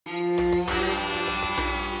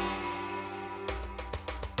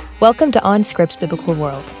Welcome to OnScript's Biblical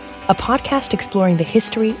World, a podcast exploring the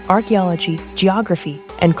history, archaeology, geography,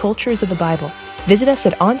 and cultures of the Bible. Visit us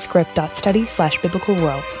at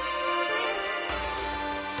onscript.study/biblicalworld.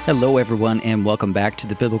 Hello, everyone, and welcome back to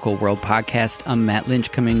the Biblical World Podcast. I'm Matt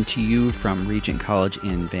Lynch, coming to you from Regent College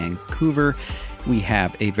in Vancouver. We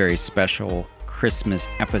have a very special Christmas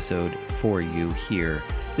episode for you here.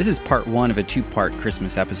 This is part one of a two-part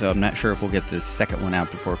Christmas episode. I'm not sure if we'll get the second one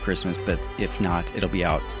out before Christmas, but if not, it'll be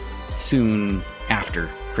out soon after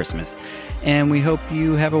Christmas. And we hope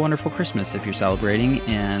you have a wonderful Christmas if you're celebrating,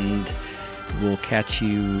 and we'll catch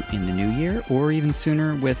you in the new year or even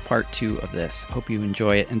sooner with part two of this. Hope you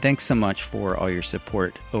enjoy it, and thanks so much for all your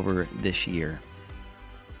support over this year.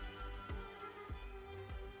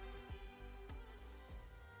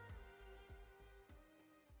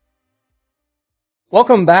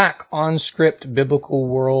 Welcome back, OnScript Biblical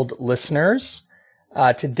World listeners.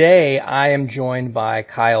 Today I am joined by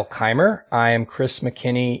Kyle Keimer. I am Chris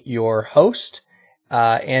McKinney, your host.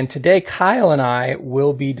 And today Kyle and I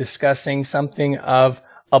will be discussing something of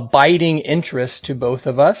abiding interest to both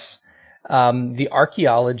of us, the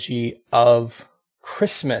archaeology of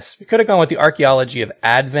Christmas. We could have gone with the archaeology of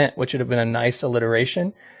Advent, which would have been a nice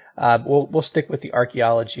alliteration. We'll stick with the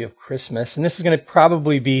archaeology of Christmas. And this is going to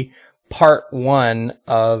probably be part one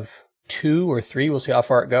of 2 or 3. We'll see how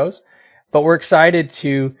far it goes. But we're excited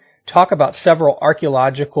to talk about several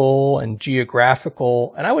archaeological and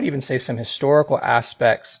geographical, and I would even say some historical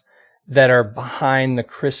aspects that are behind the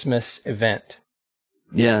Christmas event.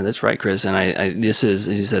 Yeah, that's right, Chris. And this is,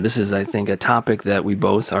 as you said, this is, I think, a topic that we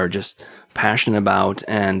both are just passionate about.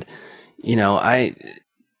 And, you know, I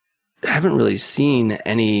haven't really seen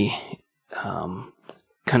any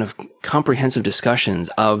kind of comprehensive discussions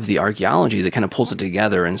of the archaeology that kind of pulls it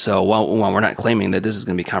together. And so while we're not claiming that this is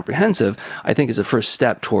going to be comprehensive, I think it's a first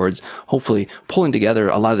step towards hopefully pulling together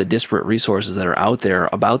a lot of the disparate resources that are out there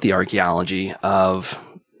about the archaeology of,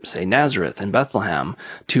 say, Nazareth and Bethlehem,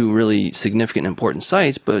 two really significant, important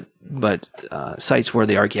sites, but sites where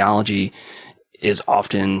the archaeology is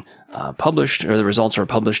often published, or the results are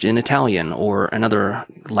published in Italian or another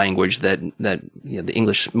language that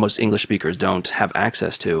most English speakers don't have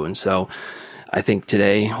access to. And so I think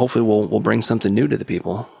today, hopefully, we'll bring something new to the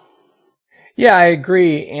people. Yeah, I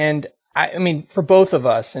agree. And I mean, for both of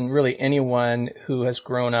us, and really anyone who has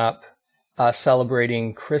grown up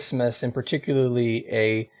celebrating Christmas, and particularly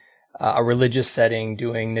a religious setting,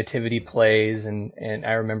 doing nativity plays, and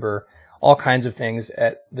I remember all kinds of things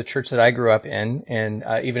at the church that I grew up in, and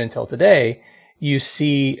even until today, you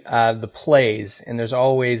see the plays, and there's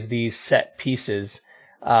always these set pieces,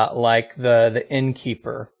 like the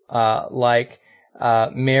innkeeper, like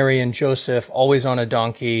Mary and Joseph always on a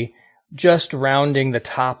donkey, just rounding the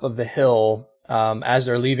top of the hill as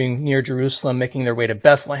they're leaving near Jerusalem, making their way to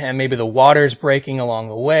Bethlehem. Maybe the water's breaking along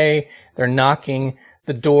the way. They're knocking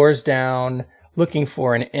the doors down, looking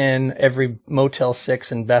for an inn. Every Motel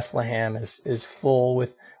 6 in Bethlehem is full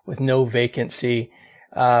with no vacancy.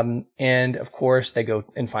 And of course, they go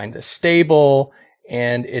and find the stable,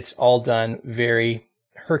 and it's all done very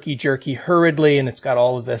herky-jerky, hurriedly, and it's got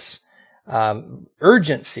all of this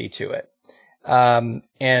urgency to it.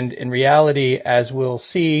 And in reality, as we'll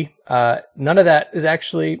see, none of that is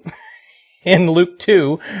actually in Luke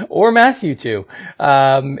 2 or Matthew 2.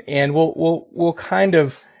 And we'll kind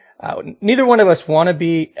of neither one of us want to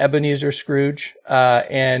be Ebenezer Scrooge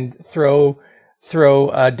and throw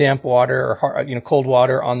damp water or cold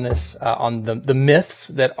water on this on the myths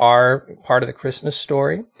that are part of the Christmas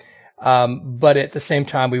story. But at the same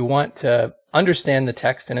time, we want to understand the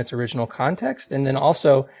text in its original context, and then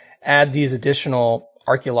also add these additional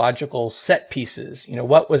archaeological set pieces. You know,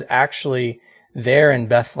 what was actually there in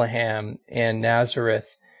Bethlehem and Nazareth?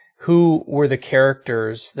 Who were the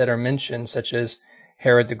characters that are mentioned, such as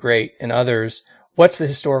Herod the Great and others? What's the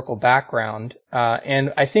historical background?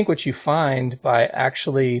 And I think what you find by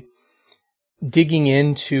actually digging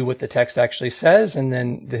into what the text actually says, and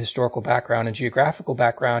then the historical background and geographical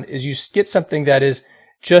background, is you get something that is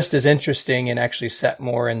just as interesting and actually set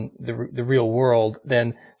more in the real world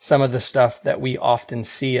than some of the stuff that we often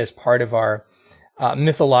see as part of our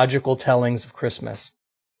mythological tellings of Christmas.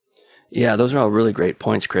 Yeah, those are all really great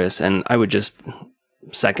points, Chris. And I would just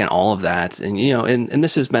second all of that. And, you know, and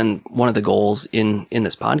this has been one of the goals in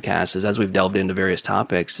this podcast, is as we've delved into various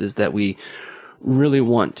topics, is that we really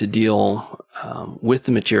want to deal with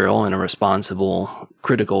the material in a responsible,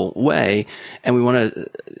 critical way. And we want to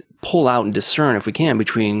pull out and discern, if we can,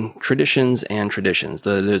 between traditions and traditions.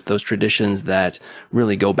 There's those traditions that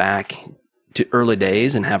really go back to early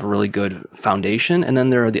days and have a really good foundation. And then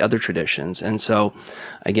there are the other traditions. And so,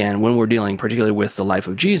 again, when we're dealing particularly with the life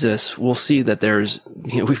of Jesus, we'll see that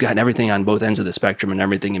we've got everything on both ends of the spectrum and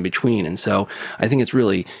everything in between. And so I think it's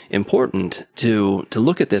really important to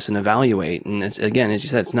look at this and evaluate. And it's, again, as you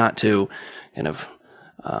said, it's not to kind of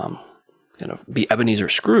be Ebenezer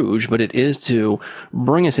Scrooge, but it is to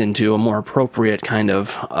bring us into a more appropriate kind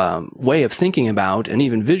of way of thinking about and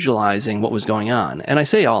even visualizing what was going on. And I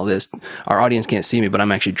say all this, our audience can't see me, but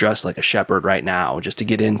I'm actually dressed like a shepherd right now, just to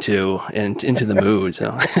get into the mood.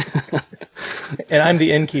 So, and I'm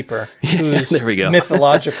the innkeeper, who's there we go.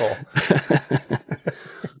 mythological.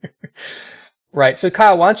 Right. So,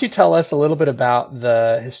 Kyle, why don't you tell us a little bit about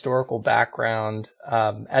the historical background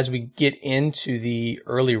as we get into the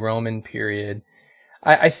early Roman period?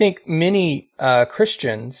 I think many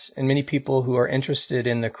Christians and many people who are interested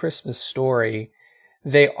in the Christmas story,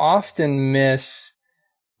 they often miss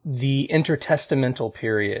the intertestamental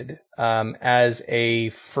period as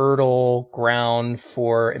a fertile ground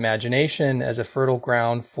for imagination, as a fertile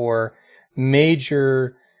ground for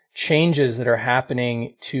major changes that are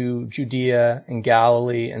happening to Judea and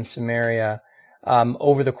Galilee and Samaria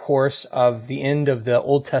over the course of the end of the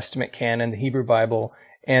Old Testament canon, the Hebrew Bible,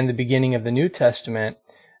 and the beginning of the New Testament.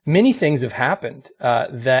 Many things have happened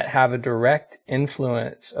that have a direct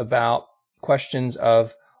influence about questions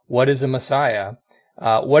of what is a Messiah?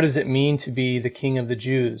 What does it mean to be the King of the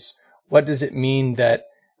Jews? What does it mean that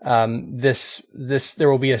there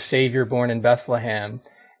will be a Savior born in Bethlehem?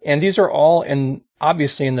 And these are all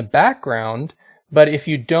obviously in the background, but if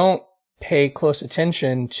you don't pay close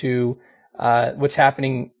attention to what's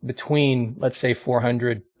happening between, let's say,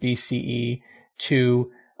 400 BCE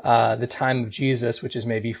to the time of Jesus, which is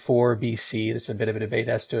maybe 4 BC, there's a bit of a debate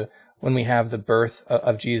as to when we have the birth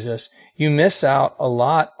of Jesus, you miss out a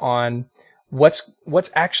lot on what's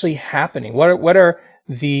actually happening. What are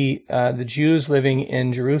the Jews living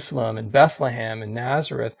in Jerusalem and Bethlehem and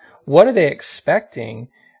Nazareth? What are they expecting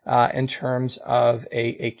in terms of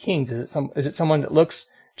a king? Is it someone that looks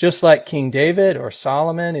just like King David or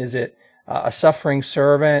Solomon? Is it a suffering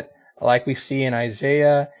servant like we see in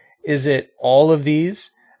Isaiah? Is it all of these?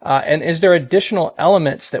 And is there additional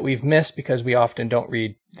elements that we've missed because we often don't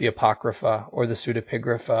read the Apocrypha or the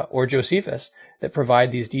Pseudepigrapha or Josephus that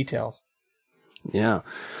provide these details? Yeah,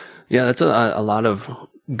 that's a lot of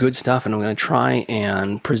good stuff, and I'm going to try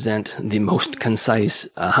and present the most concise,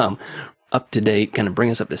 up-to-date, kind of bring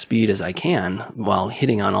us up to speed as I can while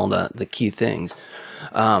hitting on all the key things.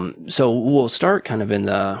 So we'll start kind of in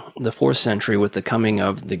the 4th century with the coming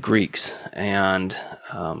of the Greeks, and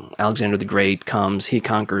Alexander the Great comes, he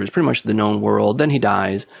conquers pretty much the known world, then he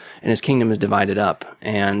dies, and his kingdom is divided up,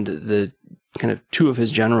 and the kind of 2 of his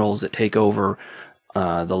generals that take over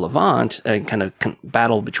the Levant and kind of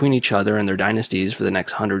battle between each other and their dynasties for the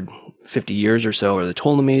next 150 years or so are the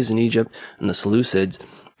Ptolemies in Egypt and the Seleucids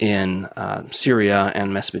in Syria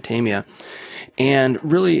and Mesopotamia. And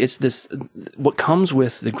really, it's this, what comes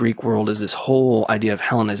with the Greek world is this whole idea of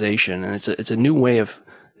Hellenization, and it's a new way of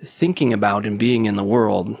thinking about and being in the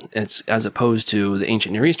world, as opposed to the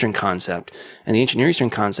ancient Near Eastern concept. And the ancient Near Eastern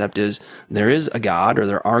concept is there is a god, or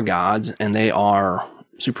there are gods, and they are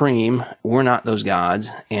supreme. We're not those gods,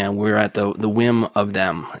 and we're at the whim of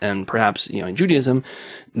them. And perhaps, in Judaism,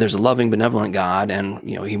 there's a loving, benevolent God, and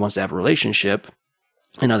he wants to have a relationship.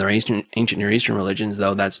 In other ancient Near Eastern religions,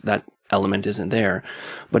 though, that element isn't there.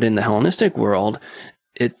 But in the Hellenistic world,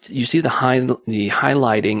 you see the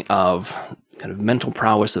highlighting of kind of mental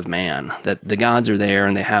prowess of man, that the gods are there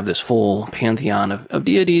and they have this full pantheon of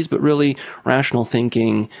deities, but really rational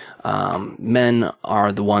thinking. Men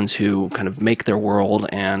are the ones who kind of make their world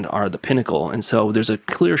and are the pinnacle. And so there's a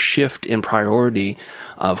clear shift in priority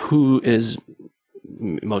of who is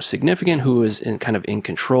most significant, who is kind of in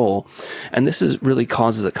control. And this really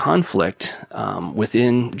causes a conflict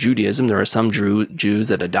within Judaism. There are some Jews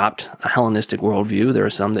that adopt a Hellenistic worldview. There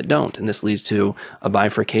are some that don't. And this leads to a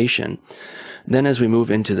bifurcation. Then as we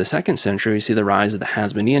move into the 2nd century, we see the rise of the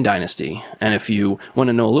Hasmonean dynasty. And if you want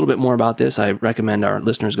to know a little bit more about this, I recommend our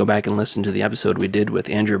listeners go back and listen to the episode we did with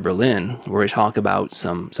Andrew Berlin, where we talk about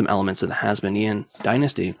some elements of the Hasmonean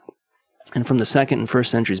dynasty. And from the 2nd and 1st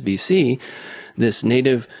centuries BC, this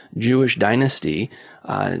native Jewish dynasty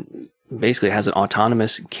basically has an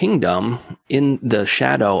autonomous kingdom in the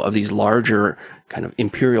shadow of these larger kind of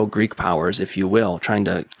imperial Greek powers, if you will, trying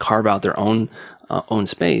to carve out their own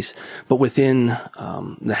space. But within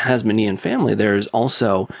the Hasmonean family, there's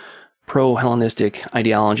also pro-Hellenistic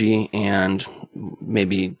ideology and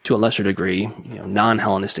maybe to a lesser degree,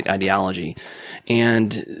 non-Hellenistic ideology.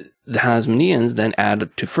 And the Hasmoneans then add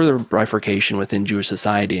to further bifurcation within Jewish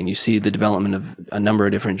society, and you see the development of a number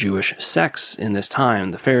of different Jewish sects in this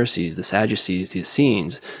time: the Pharisees, the Sadducees, the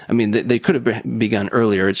Essenes. I mean, they could have begun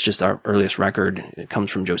earlier. It's just our earliest record. It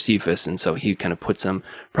comes from Josephus, and so he kind of puts them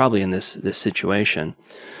probably in this situation.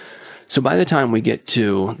 So by the time we get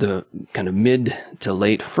to the kind of mid to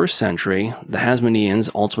late first century, the Hasmoneans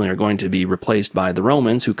ultimately are going to be replaced by the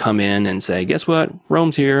Romans, who come in and say, guess what?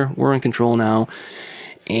 Rome's here. We're in control now.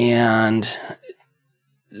 And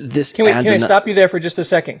this Can I stop you there for just a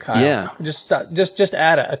second, Kyle? Yeah. Just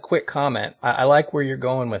add a quick comment. I like where you're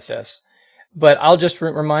going with this. But I'll just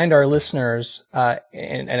remind our listeners,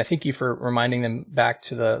 and I thank you for reminding them back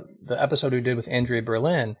to the episode we did with Andrea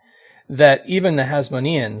Berlin, that even the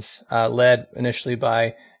Hasmoneans, led initially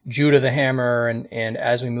by Judah the Hammer, and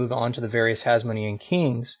as we move on to the various Hasmonean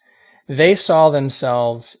kings, they saw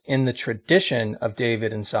themselves in the tradition of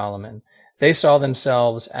David and Solomon. They saw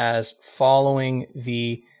themselves as following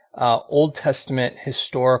the Old Testament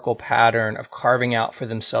historical pattern of carving out for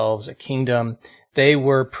themselves a kingdom. They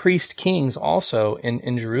were priest kings also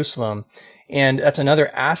in Jerusalem. And that's another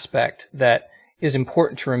aspect that is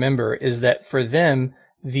important to remember, is that for them,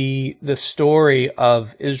 the story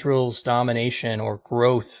of Israel's domination or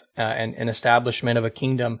growth and establishment of a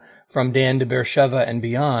kingdom from Dan to Beersheba and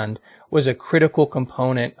beyond was a critical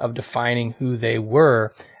component of defining who they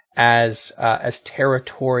were as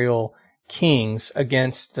territorial kings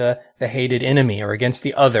against the hated enemy, or against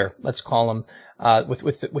the other, let's call them,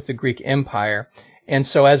 with the Greek Empire. And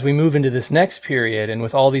so as we move into this next period, and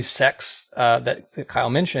with all these sects that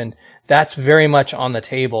Kyle mentioned, that's very much on the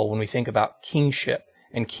table when we think about kingship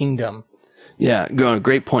and kingdom. Yeah,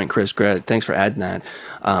 great point, Chris. Great. Thanks for adding that.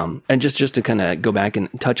 And just to kind of go back and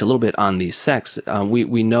touch a little bit on these sects,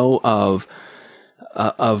 we know of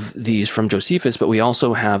these from Josephus, but we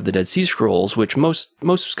also have the Dead Sea Scrolls, which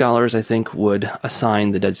most scholars, I think, would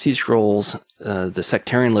assign the Dead Sea Scrolls, the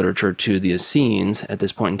sectarian literature, to the Essenes at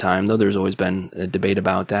this point in time, though there's always been a debate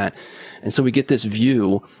about that. And so we get this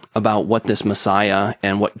view about what this Messiah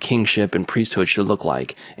and what kingship and priesthood should look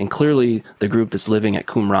like. And clearly, the group that's living at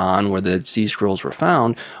Qumran, where the Dead Sea Scrolls were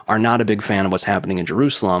found, are not a big fan of what's happening in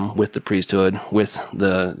Jerusalem with the priesthood, with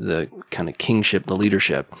the kind of kingship, the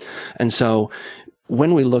leadership. And so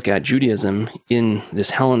when we look at Judaism in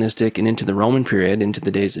this Hellenistic and into the Roman period, into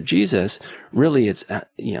the days of Jesus, really it's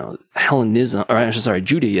Judaisms.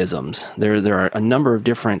 There are a number of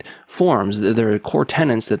different forms. There are core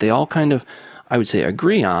tenets that they all kind of, I would say,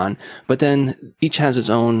 agree on, but then each has its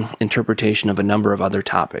own interpretation of a number of other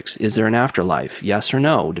topics. Is there an afterlife? Yes or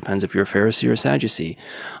no? Depends if you're a Pharisee or a Sadducee.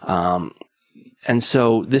 And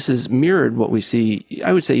so this is mirrored what we see,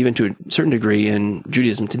 I would say, even to a certain degree in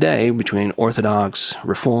Judaism today, between Orthodox,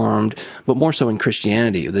 Reformed, but more so in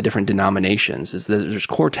Christianity, the different denominations. Is that there's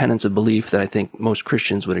core tenets of belief that I think most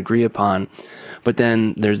Christians would agree upon, but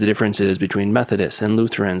then there's the differences between Methodists and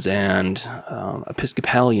Lutherans and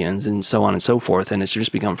Episcopalians and so on and so forth, and it's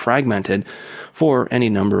just become fragmented for any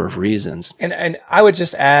number of reasons. And I would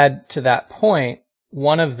just add to that point,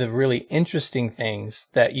 one of the really interesting things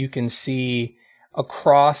that you can see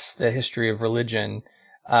across the history of religion,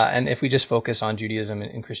 and if we just focus on Judaism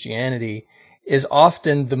and Christianity, is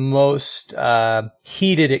often the most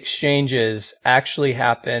heated exchanges actually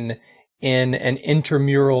happen in an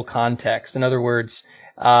intramural context. In other words,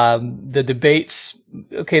 the debates,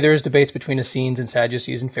 there's debates between Essenes and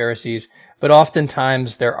Sadducees and Pharisees, but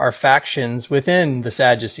oftentimes there are factions within the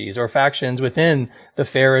Sadducees or factions within the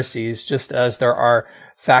Pharisees, just as there are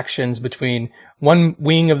factions between one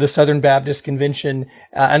wing of the Southern Baptist Convention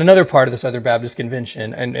and another part of the Southern Baptist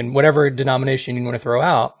Convention, and whatever denomination you want to throw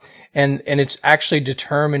out. And it's actually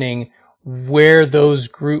determining where those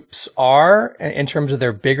groups are in terms of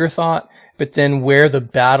their bigger thought, but then where the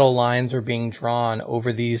battle lines are being drawn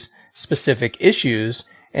over these specific issues.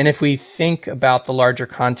 And if we think about the larger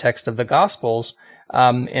context of the Gospels,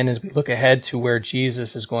 and as we look ahead to where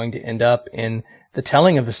Jesus is going to end up in the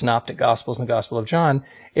telling of the Synoptic Gospels and the Gospel of John,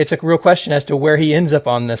 it's a real question as to where he ends up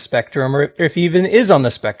on this spectrum, or if he even is on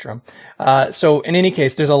the spectrum. So in any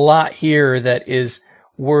case, there's a lot here that is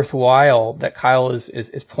worthwhile that Kyle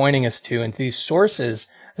is pointing us to, and these sources,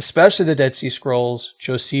 especially the Dead Sea Scrolls,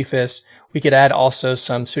 Josephus. We could add also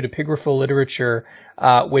some pseudepigraphal literature,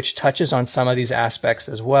 which touches on some of these aspects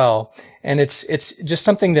as well. And it's just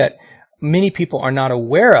something that many people are not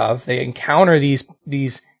aware of. They encounter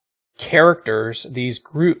these characters, these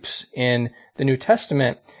groups in the New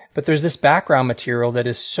Testament, but there's this background material that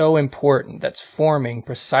is so important, that's forming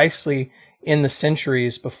precisely in the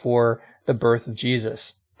centuries before the birth of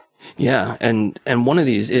Jesus. Yeah, and one of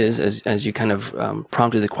these is, as you kind of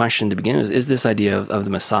prompted the question to begin with, is this idea of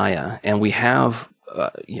the Messiah, and we have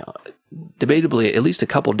debatably at least a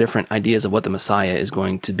couple different ideas of what the Messiah is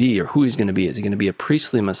going to be, or who he's going to be. Is he going to be a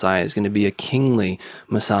priestly Messiah? Is he going to be a kingly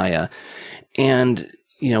Messiah? And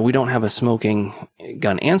we don't have a smoking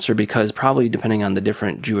gun answer, because probably depending on the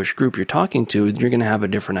different Jewish group you're talking to, you're going to have a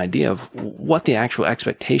different idea of what the actual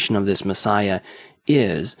expectation of this Messiah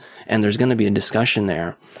is, and there's going to be a discussion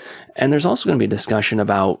there. And there's also going to be a discussion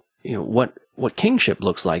about what kingship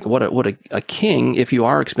looks like. What a king, if you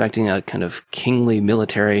are expecting a kind of kingly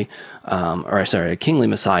military, a kingly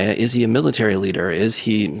Messiah, is he a military leader? Is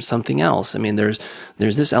he something else? I mean, there's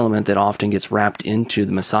this element that often gets wrapped into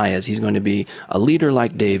the Messiah. He's going to be a leader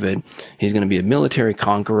like David. He's going to be a military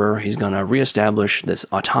conqueror. He's going to reestablish this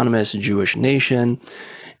autonomous Jewish nation,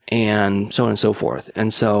 and so on and so forth.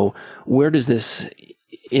 And so where does this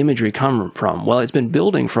imagery come from? Well, it's been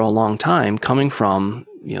building for a long time, coming from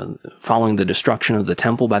following the destruction of the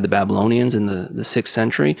temple by the Babylonians in the 6th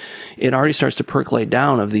century. It already starts to percolate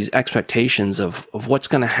down of these expectations of what's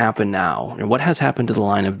going to happen now, and what has happened to the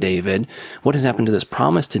line of David, what has happened to this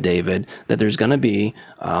promise to David that there's going to be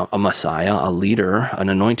a Messiah, a leader, an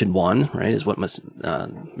anointed one, right, is what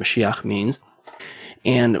Mashiach means.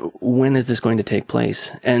 And when is this going to take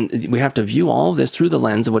place? And we have to view all of this through the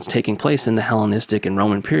lens of what's taking place in the Hellenistic and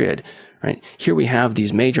Roman period, right? Here we have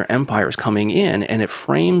these major empires coming in, and it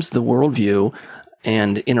frames the worldview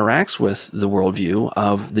and interacts with the worldview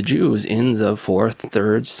of the Jews in the 4th,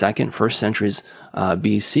 3rd, 2nd, 1st centuries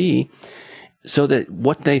BC, so that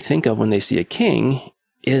what they think of when they see a king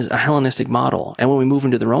is a Hellenistic model. And when we move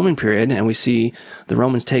into the Roman period and we see the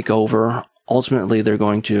Romans take over, ultimately they're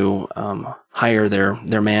going to hire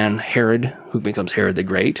their man Herod, who becomes Herod the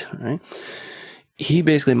Great, right? He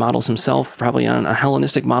basically models himself probably on a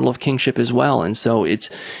Hellenistic model of kingship as well. And so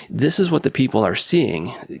this is what the people are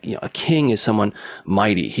seeing. A king is someone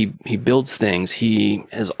mighty. He builds things. He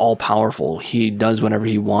is all powerful. He does whatever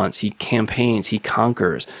he wants. He campaigns. He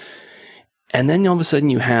conquers. And then all of a sudden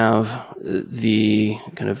you have the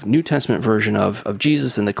kind of New Testament version of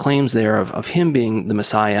Jesus and the claims there of him being the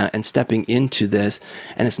Messiah and stepping into this.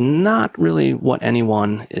 And it's not really what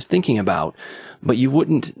anyone is thinking about. But you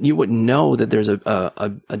wouldn't know that there's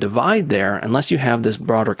a divide there unless you have this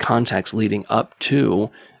broader context leading up to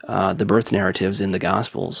the birth narratives in the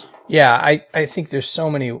Gospels. Yeah, I think there's so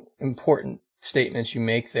many important statements you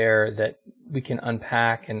make there that we can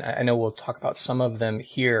unpack, and I know we'll talk about some of them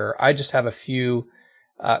here. I just have a few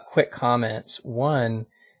quick comments. One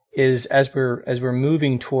is, as we're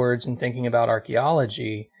moving towards and thinking about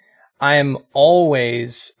archaeology, I am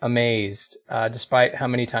always amazed, despite how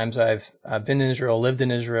many times I've been in Israel, lived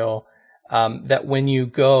in Israel, that when you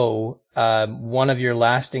go, one of your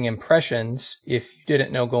lasting impressions, if you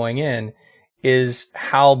didn't know going in, is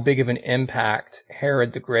how big of an impact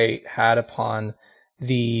Herod the Great had upon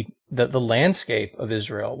the landscape of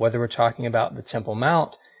Israel, whether we're talking about the Temple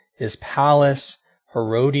Mount, his palace,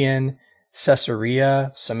 Herodian,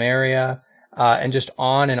 Caesarea, Samaria, and just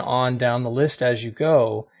on down the list as you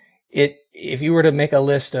go. If you were to make a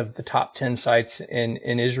list of the top 10 sites in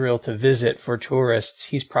Israel to visit for tourists,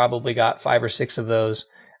 he's probably got 5 or 6 of those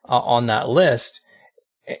on that list.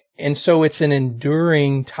 And so it's an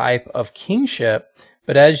enduring type of kingship,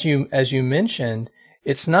 but as you mentioned,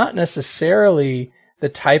 it's not necessarily the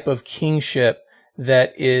type of kingship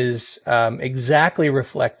that is exactly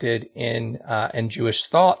reflected in Jewish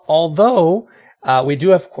thought. Although we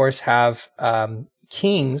do, of course, have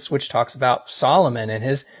Kings, which talks about Solomon and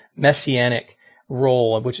his messianic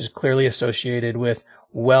role, which is clearly associated with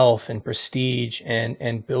wealth and prestige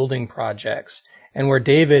and building projects, and where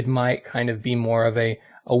David might kind of be more of a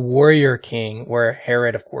warrior king, where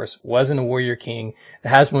Herod, of course, wasn't a warrior king. The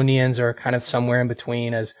Hasmoneans are kind of somewhere in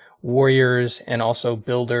between as warriors and also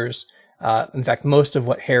builders. In fact, most of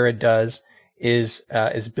what Herod does is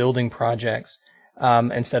building projects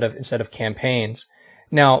instead of campaigns.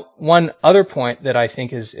 Now, one other point that I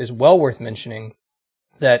think is well worth mentioning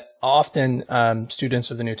that often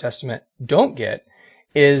students of the New Testament don't get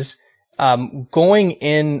is going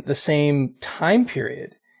in the same time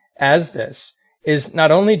period as this is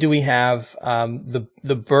not only do we have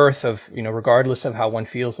the birth of, regardless of how one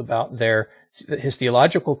feels about his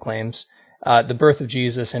theological claims, the birth of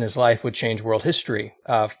Jesus and his life would change world history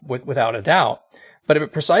without a doubt. But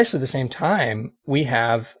at precisely the same time, we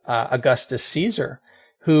have Augustus Caesar,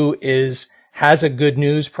 who has a good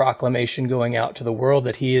news proclamation going out to the world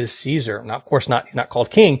that he is Caesar. Now, of course, not called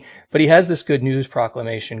king, but he has this good news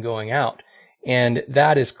proclamation going out. And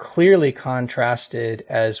that is clearly contrasted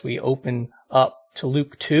as we open up to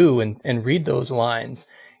Luke 2 and read those lines.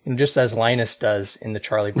 just as Linus does in the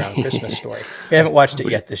Charlie Brown Christmas story. I haven't watched it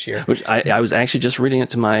yet this year. Which I was actually just reading it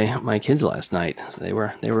to my kids last night. So they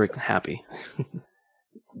were happy.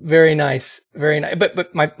 Very nice, very nice.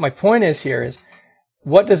 But my point is here is,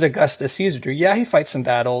 what does Augustus Caesar do? Yeah, he fights some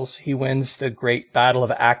battles. He wins the great Battle of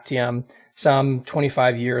Actium some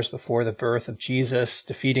 25 years before the birth of Jesus,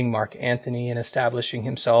 defeating Mark Antony and establishing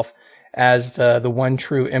himself as the one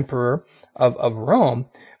true emperor of Rome.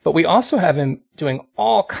 But we also have him doing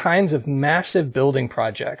all kinds of massive building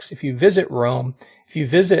projects. If you visit Rome, if you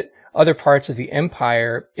visit other parts of the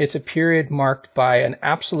empire, it's a period marked by an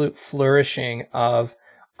absolute flourishing of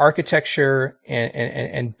architecture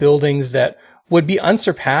and buildings that would be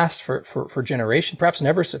unsurpassed for generations, perhaps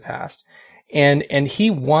never surpassed. And he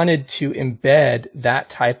wanted to embed that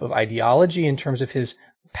type of ideology in terms of his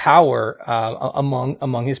power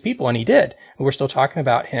among his people, and he did. And we're still talking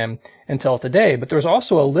about him until today. But there's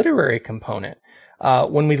also a literary component.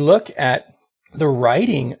 When we look at the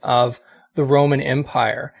writing of the Roman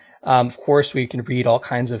Empire, of course, we can read all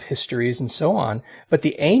kinds of histories and so on. But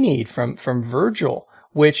the Aeneid from Virgil,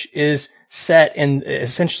 which is set in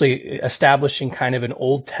essentially establishing kind of an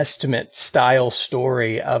Old Testament style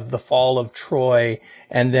story of the fall of Troy.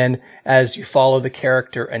 And then as you follow the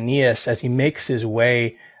character Aeneas, as he makes his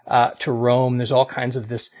way to Rome, there's all kinds of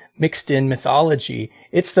this mixed in mythology.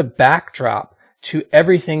 It's the backdrop to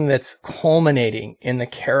everything that's culminating in the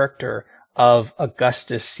character of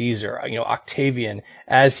Augustus Caesar, Octavian,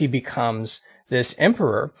 as he becomes this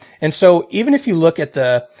emperor. And so even if you look at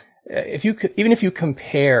even if you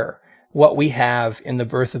compare what we have in the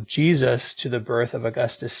birth of Jesus to the birth of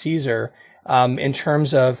Augustus Caesar, in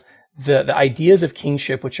terms of the ideas of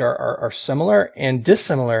kingship, which are similar and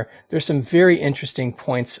dissimilar, there's some very interesting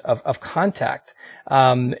points of contact,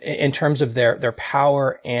 in terms of their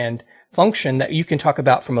power and function that you can talk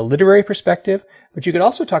about from a literary perspective, but you could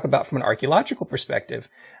also talk about from an archaeological perspective.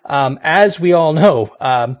 As we all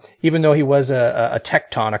know, even though he was a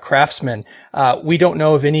tecton, a craftsman, we don't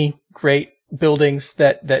know of any great buildings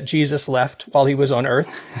that Jesus left while he was on earth.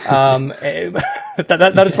 Not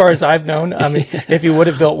as far as I've known. I mean, if he would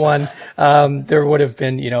have built one, there would have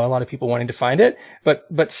been, a lot of people wanting to find it.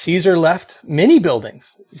 But Caesar left many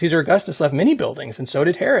buildings. Caesar Augustus left many buildings, and so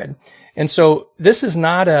did Herod. And so this is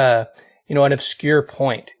not an obscure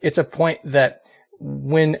point. It's a point that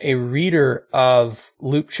when a reader of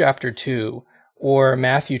Luke chapter 2 or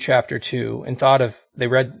Matthew chapter 2 and they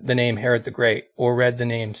read the name Herod the Great or read the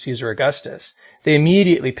name Caesar Augustus, they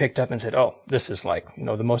immediately picked up and said, oh, this is like,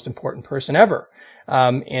 the most important person ever.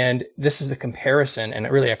 And this is the comparison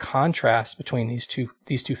and really a contrast between these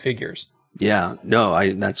two figures. Yeah,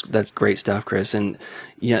 no, that's great stuff, Chris. And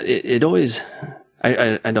yeah, it always,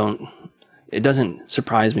 it doesn't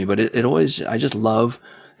surprise me, but it always, I just love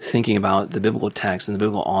thinking about the biblical text and the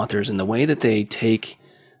biblical authors and the way that they take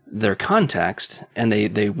their context and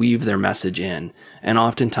they weave their message in. And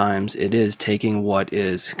oftentimes it is taking what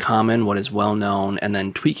is common, what is well known, and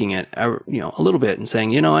then tweaking it, a little bit and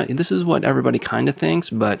saying, what, this is what everybody kind of thinks,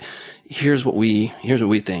 but here's what we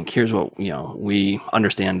think. Here's what, we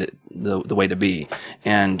understand it, the way to be.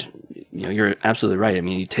 And, you're absolutely right. I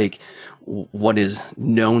mean, you take what is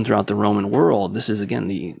known throughout the Roman world. This is again,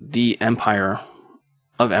 the empire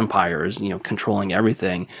of empires, controlling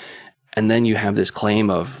everything. And then you have this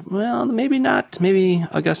claim of, well, maybe not. Maybe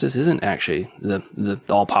Augustus isn't actually the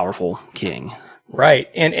all-powerful king. Right.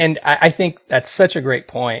 And I think that's such a great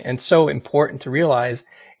point and so important to realize.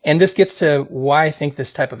 And this gets to why I think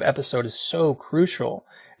this type of episode is so crucial,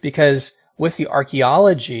 because with the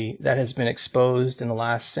archaeology that has been exposed in the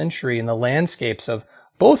last century in the landscapes of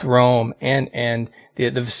both Rome and the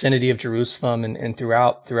vicinity of Jerusalem and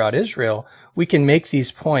throughout Israel, we can make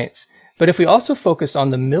these points. But if we also focus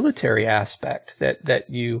on the military aspect that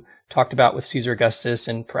you talked about with Caesar Augustus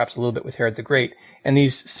and perhaps a little bit with Herod the Great, and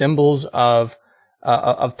these symbols of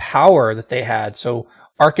power that they had. So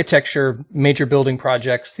architecture, major building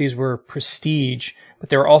projects, these were prestige, but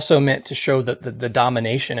they were also meant to show the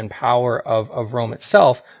domination and power of Rome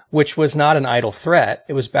itself, which was not an idle threat.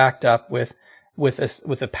 It was backed up with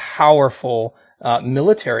a powerful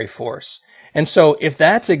military force. And so if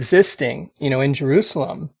that's existing, in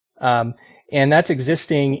Jerusalem, and that's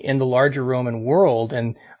existing in the larger Roman world,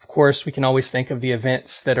 and of course we can always think of the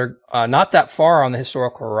events that are not that far on the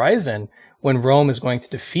historical horizon when Rome is going to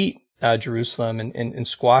defeat Jerusalem and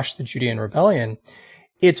squash the Judean rebellion.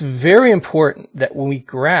 It's very important that when we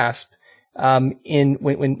grasp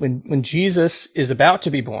when Jesus is about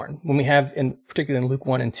to be born, when we have, particularly in Luke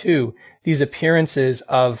 1 and 2, these appearances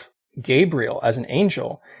of Gabriel as an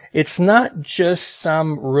angel, it's not just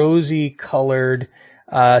some rosy colored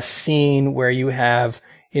scene where you have,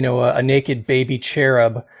 a naked baby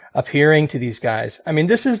cherub appearing to these guys. I mean,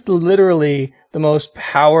 this is literally the most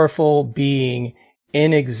powerful being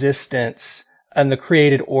in existence in the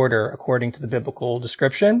created order, according to the biblical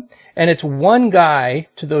description. And it's one guy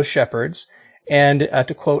to those shepherds. And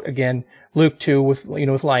to quote again Luke 2 with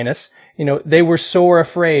Linus, they were sore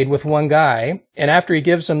afraid with one guy. And after he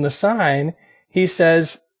gives them the sign, he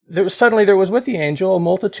says, there was with the angel a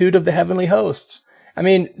multitude of the heavenly hosts. I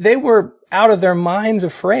mean, they were out of their minds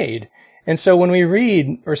afraid. And so when we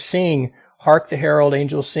read or sing, "Hark the herald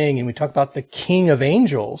angels sing," and we talk about the King of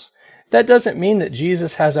angels, that doesn't mean that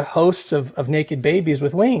Jesus has a host of naked babies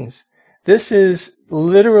with wings. This is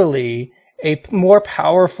literally a more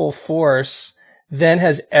powerful force than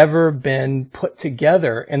has ever been put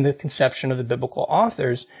together in the conception of the biblical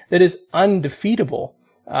authors, that is undefeatable,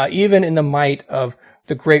 even in the might of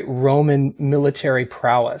the great Roman military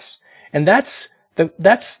prowess. And that's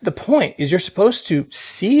the point, is you're supposed to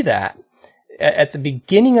see that at the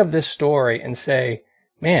beginning of this story and say,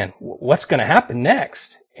 man, what's going to happen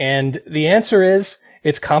next? And the answer is,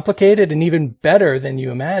 it's complicated and even better than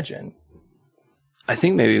you imagine. I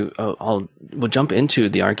think maybe we'll jump into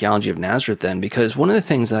the archaeology of Nazareth then, because one of the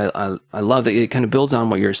things that I love that it kind of builds on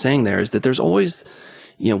what you're saying there is that there's always,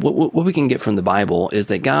 what we can get from the Bible is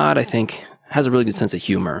that God, I think, has a really good sense of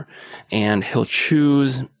humor, and he'll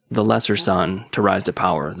choose the lesser son to rise to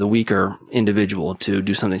power, the weaker individual to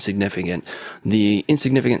do something significant, the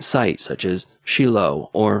insignificant site such as Shiloh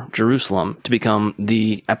or Jerusalem to become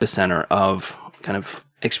the epicenter of kind of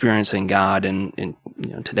experiencing God. And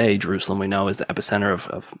today Jerusalem, we know, is the epicenter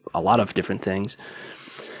of a lot of different things.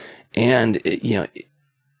 And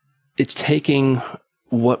it's taking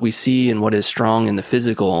what we see and what is strong in the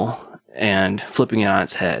physical and flipping it on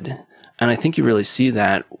its head. And I think you really see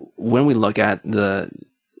that when we look at the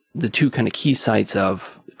two kind of key sites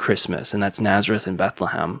of Christmas, and that's Nazareth and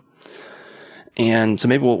Bethlehem. And so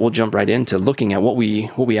maybe we'll jump right into looking at what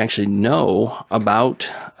we actually know about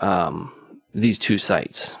these two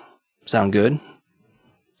sites. Sound good?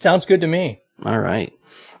 Sounds good to me. All right.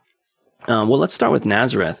 Well, let's start with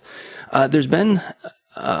Nazareth. There's been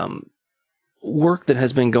work that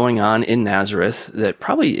has been going on in Nazareth that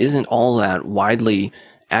probably isn't all that widely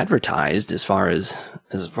advertised as far as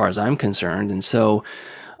I'm concerned. And so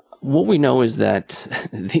what we know is that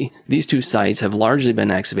these two sites have largely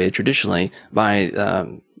been excavated traditionally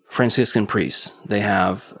by Franciscan priests. They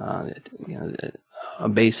have a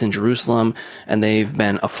base in Jerusalem, and they've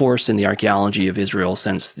been a force in the archaeology of Israel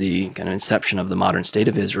since the kind of inception of the modern state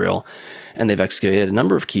of Israel. And they've excavated a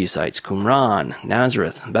number of key sites: Qumran,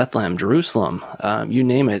 Nazareth, Bethlehem, Jerusalem, you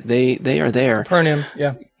name it. They are there. Capernaum,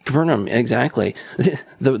 yeah. Capernaum, exactly.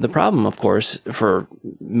 The problem, of course, for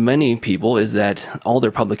many people is that all their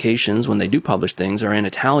publications, when they do publish things, are in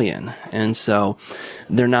Italian. And so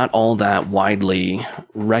they're not all that widely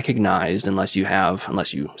recognized unless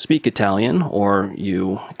you speak Italian or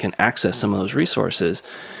you can access some of those resources.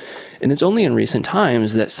 And it's only in recent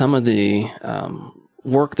times that some of the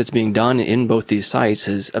work that's being done in both these sites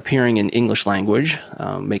is appearing in English language,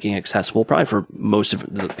 making it accessible probably for most of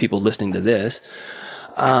the people listening to this.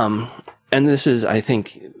 And this is, I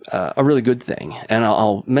think, a really good thing. And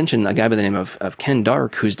I'll mention a guy by the name of Ken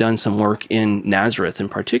Dark, who's done some work in Nazareth in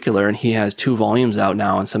particular, and he has 2 volumes out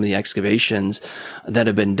now on some of the excavations that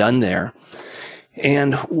have been done there.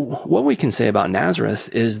 And what we can say about Nazareth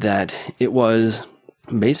is that it was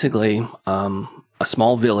basically a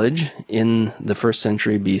small village in the 1st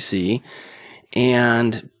century BC,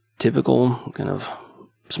 and typical kind of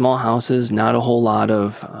small houses, not a whole lot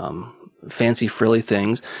of fancy frilly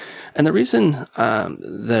things. And the reason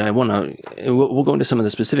that I want to, we'll go into some of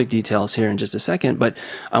the specific details here in just a second, but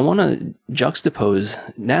I want to juxtapose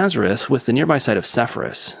Nazareth with the nearby site of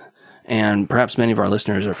Sepphoris. And perhaps many of our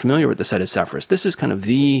listeners are familiar with the site of Sepphoris. This is kind of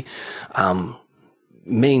the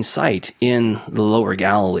main site in the Lower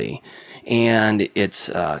Galilee. And it's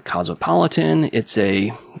cosmopolitan. It's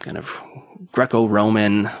a kind of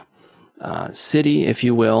Greco-Roman city, if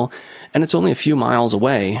you will. And it's only a few miles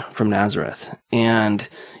away from Nazareth. And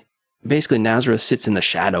basically, Nazareth sits in the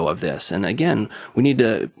shadow of this. And again, we need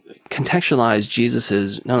to contextualize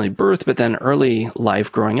Jesus's not only birth, but then early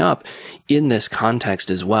life growing up in this context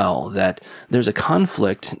as well, that there's a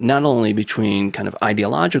conflict not only between kind of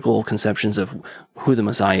ideological conceptions of who the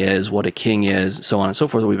Messiah is, what a king is, so on and so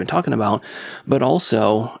forth that we've been talking about, but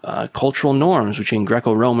also cultural norms between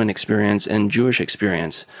Greco-Roman experience and Jewish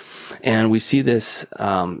experience. And we see this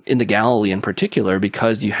in the Galilee in particular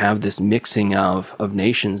because you have this mixing of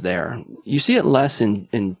nations there. You see it less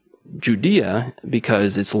in Judea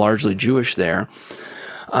because it's largely Jewish there.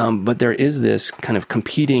 But there is this kind of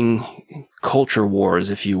competing culture wars,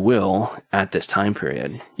 if you will, at this time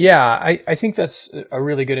period. Yeah, I think that's a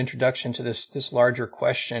really good introduction to this larger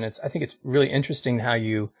question. I think it's really interesting how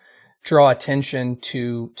you draw attention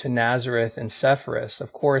to Nazareth and Sepphoris.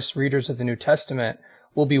 Of course, readers of the New Testament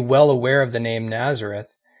will be well aware of the name Nazareth,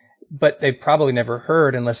 but they've probably never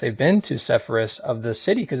heard, unless they've been to Sepphoris, of the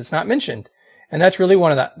city, because it's not mentioned. And that's really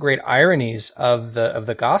one of the great ironies of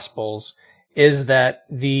the Gospels, is that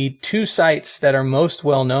the two sites that are most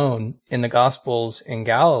well known in the Gospels in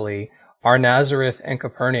Galilee are Nazareth and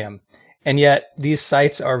Capernaum. And yet these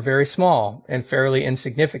sites are very small and fairly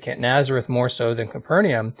insignificant, Nazareth more so than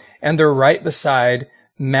Capernaum, and they're right beside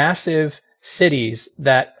massive cities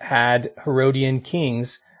that had Herodian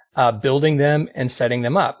kings building them and setting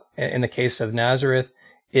them up. In the case of Nazareth,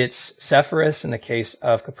 it's Sepphoris. In the case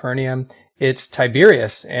of Capernaum, it's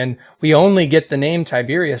Tiberias. And we only get the name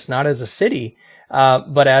Tiberias not as a city,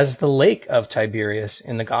 but as the lake of Tiberias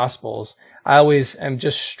in the Gospels. I always am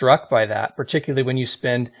just struck by that, particularly when you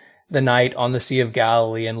spend the night on the Sea of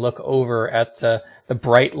Galilee and look over at the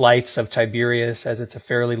bright lights of Tiberias, as it's a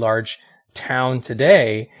fairly large town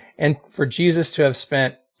today. And for Jesus to have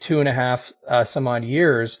spent 2.5 some odd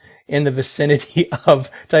years in the vicinity of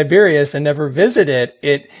Tiberias and never visited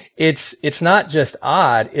it's not just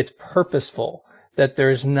odd, it's purposeful that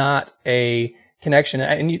there's not a connection.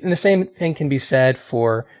 And the same thing can be said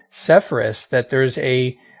for Sepphoris, that there's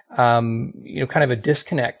a kind of a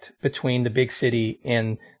disconnect between the big city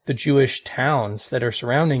and the Jewish towns that are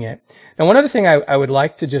surrounding it. Now, one other thing I would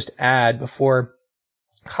like to just add before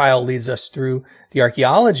Kyle leads us through the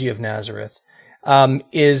archaeology of Nazareth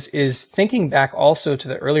is thinking back also to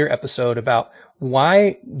the earlier episode about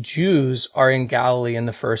why Jews are in Galilee in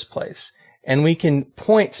the first place. And we can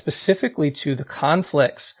point specifically to the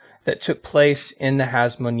conflicts that took place in the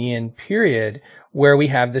Hasmonean period, where we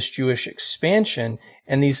have this Jewish expansion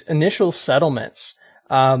and these initial settlements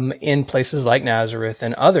in places like Nazareth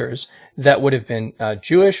and others that would have been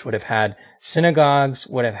Jewish, would have had synagogues,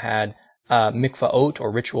 would have had mikvaot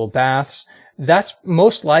or ritual baths. That's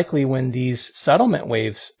most likely when these settlement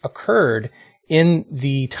waves occurred in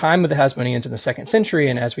the time of the Hasmoneans in the 2nd century,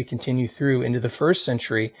 and as we continue through into the 1st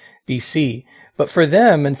century BC. But for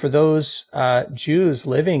them and for those Jews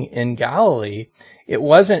living in Galilee, it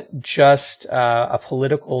wasn't just a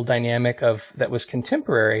political dynamic that was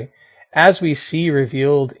contemporary. As we see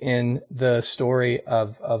revealed in the story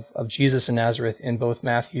of Jesus in Nazareth in both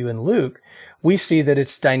Matthew and Luke, we see that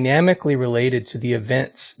it's dynamically related to the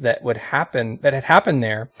events that had happened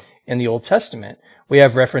there in the Old Testament. We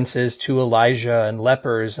have references to Elijah and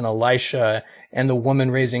lepers and Elisha and the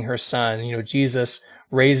woman raising her son, Jesus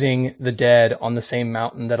raising the dead on the same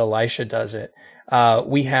mountain that Elisha does it.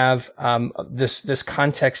 We have this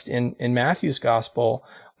context in Matthew's gospel,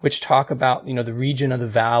 which talk about, the region of the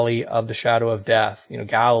valley of the shadow of death,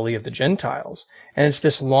 Galilee of the Gentiles. And it's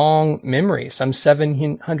this long memory, some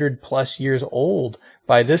 700 plus years old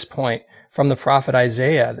by this point, from the prophet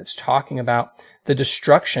Isaiah, that's talking about the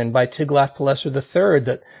destruction by Tiglath-Pileser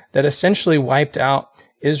III that essentially wiped out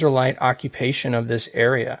Israelite occupation of this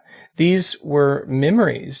area. These were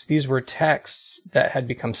memories, these were texts that had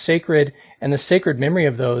become sacred, and the sacred memory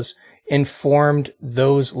of those informed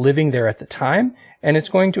those living there at the time, and it's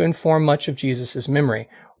going to inform much of Jesus' memory.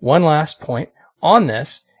 One last point on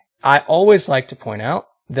this, I always like to point out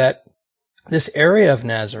that this area of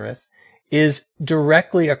Nazareth is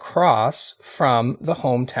directly across from the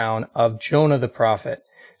hometown of Jonah the prophet.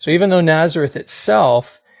 So even though Nazareth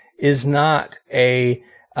itself is not a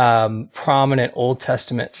prominent Old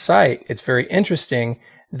Testament site, it's very interesting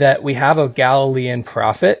that we have a Galilean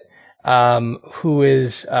prophet who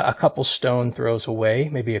is a couple stone throws away,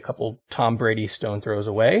 maybe a couple Tom Brady stone throws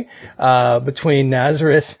away, between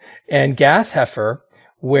Nazareth and Gath-Hepher,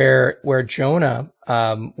 where Jonah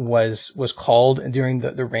was called during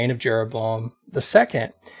the reign of Jeroboam II.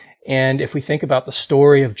 And if we think about the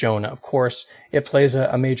story of Jonah, of course, it plays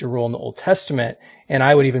a major role in the Old Testament. And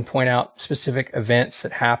I would even point out specific events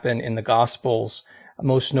that happen in the Gospels,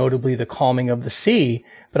 most notably the calming of the sea.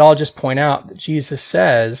 But I'll just point out that Jesus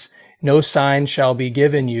says, "No sign shall be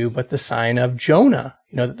given you but the sign of Jonah,"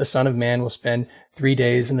 that the Son of Man will spend 3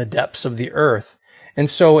 days in the depths of the earth. And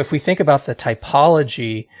so if we think about the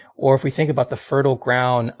typology, or if we think about the fertile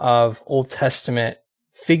ground of Old Testament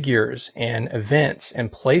figures and events and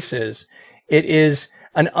places, it is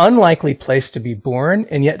an unlikely place to be born,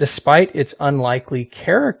 and yet despite its unlikely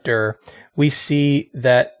character, we see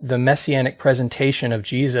that the messianic presentation of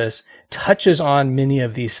Jesus touches on many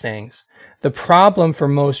of these things. The problem for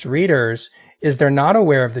most readers is they're not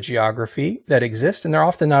aware of the geography that exists, and they're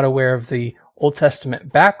often not aware of the Old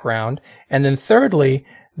Testament background. And then thirdly,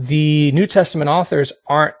 the New Testament authors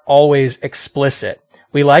aren't always explicit.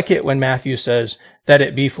 We like it when Matthew says that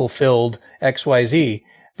it be fulfilled XYZ,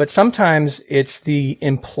 but sometimes it's the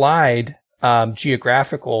implied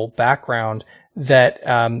geographical background that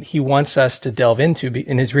he wants us to delve into,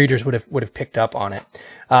 and his readers would have picked up on it.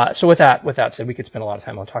 So with that said, we could spend a lot of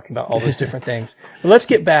time on talking about all those different things. But let's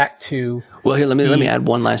get back to here. Let me add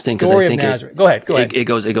one last thing, because I think Go ahead. It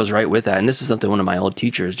goes right with that, and this is something one of my old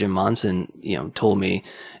teachers, Jim Monson, told me.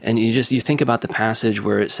 And you think about the passage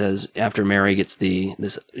where it says after Mary gets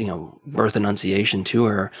this birth annunciation to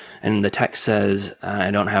her, and the text says,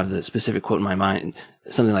 I don't have the specific quote in my mind,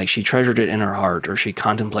 something like she treasured it in her heart, or she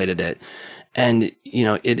contemplated it. And,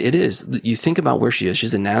 it is, you think about where she is.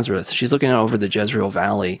 She's in Nazareth. She's looking out over the Jezreel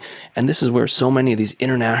Valley. And this is where so many of these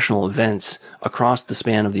international events across the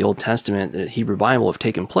span of the Old Testament, the Hebrew Bible, have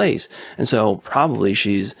taken place. And so probably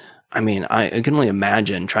I can only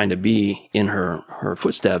imagine trying to be in her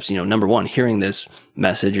footsteps. Number one, hearing this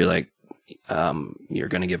message, you're like, you're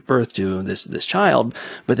going to give birth to this child,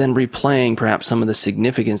 but then replaying perhaps some of the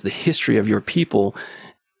significance, the history of your people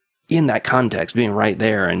in that context, being right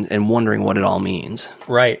there and wondering what it all means.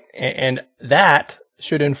 Right. And that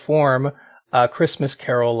should inform a Christmas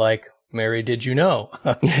carol like Mary, Did You Know?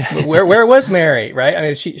 Where was Mary? Right. I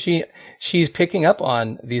mean, she's picking up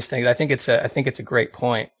on these things. I think it's a great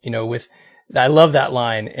point, I love that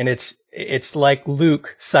line. And it's like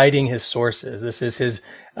Luke citing his sources. This is his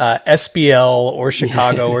SBL or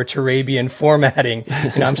Chicago or Turabian formatting.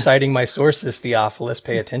 I'm citing my sources, Theophilus,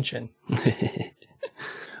 pay attention.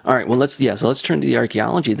 All right, well, let's turn to the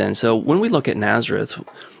archaeology then. So when we look at Nazareth,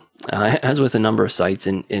 as with a number of sites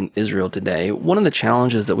in Israel today, one of the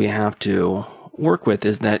challenges that we have to work with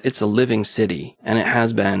is that it's a living city, and it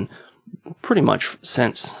has been pretty much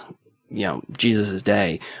since Jesus'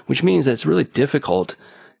 day, which means that it's really difficult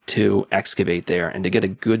to excavate there and to get a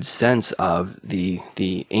good sense of the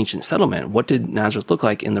ancient settlement. What did Nazareth look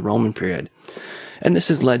like in the Roman period? And this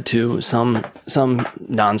has led to some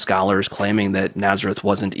non-scholars claiming that Nazareth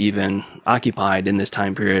wasn't even occupied in this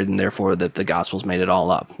time period, and therefore that the Gospels made it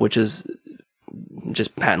all up, which is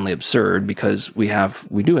just patently absurd, because we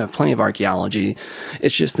do have plenty of archaeology.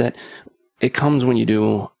 It's just that it comes when you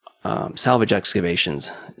do salvage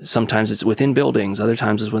excavations. Sometimes it's within buildings, other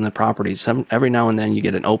times it's within the properties. Every now and then you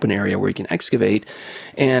get an open area where you can excavate,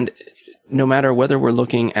 and no matter whether we're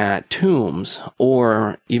looking at tombs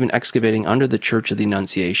or even excavating under the Church of the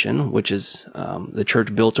Annunciation, which is the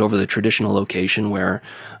church built over the traditional location where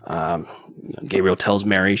Gabriel tells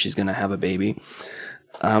Mary she's going to have a baby.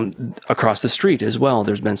 Across the street as well,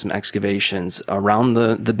 there's been some excavations around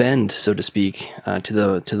the bend, so to speak,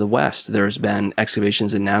 to the west. There's been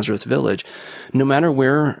excavations in Nazareth Village. No matter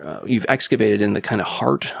where you've excavated in the kind of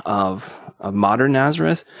heart of modern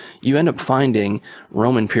Nazareth, you end up finding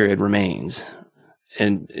Roman period remains.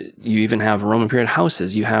 And you even have Roman period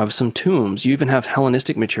houses, you have some tombs, you even have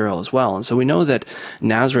Hellenistic material as well. And so we know that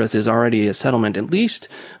Nazareth is already a settlement, at least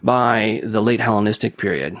by the late Hellenistic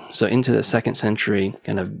period. So into the 2nd century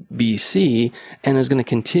kind of BC, and is going to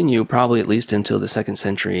continue probably at least until the 2nd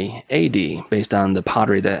century AD, based on the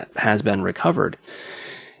pottery that has been recovered.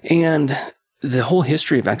 And the whole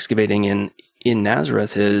history of excavating in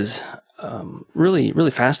Nazareth is really,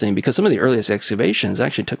 really fascinating, because some of the earliest excavations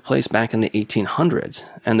actually took place back in the 1800s.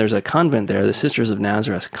 And there's a convent there, the Sisters of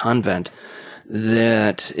Nazareth Convent,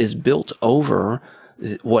 that is built over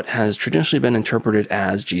what has traditionally been interpreted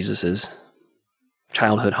as Jesus's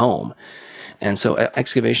childhood home. And so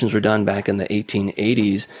excavations were done back in the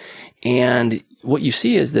 1880s. And what you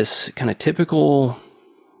see is this kind of typical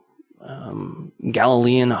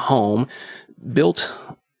Galilean home built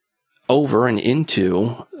over and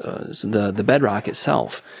into the bedrock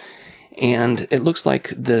itself. And it looks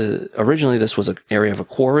like originally this was an area of a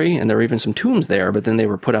quarry, and there were even some tombs there, but then they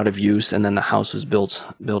were put out of use, and then the house was built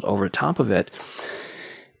over top of it.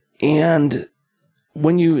 And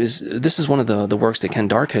this is one of the works that Ken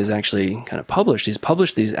Dark has actually kind of published. He's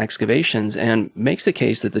published these excavations and makes the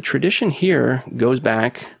case that the tradition here goes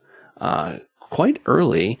back quite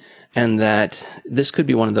early, and that this could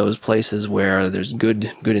be one of those places where there's good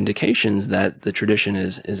indications that the tradition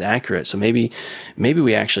is accurate. So maybe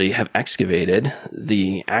we actually have excavated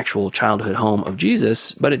the actual childhood home of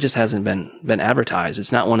Jesus, but it just hasn't been advertised.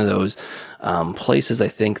 It's not one of those places I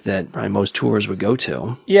think that probably most tours would go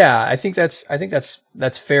to. Yeah, I think that's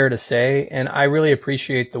fair to say, and I really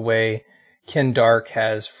appreciate the way Ken Dark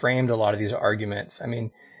has framed a lot of these arguments. I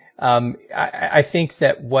mean, I think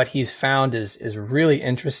that what he's found is really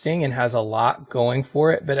interesting and has a lot going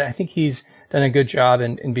for it, but I think he's done a good job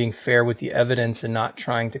in being fair with the evidence and not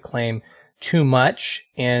trying to claim too much.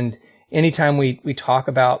 And anytime we talk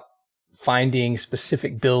about finding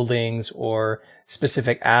specific buildings or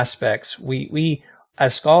specific aspects, we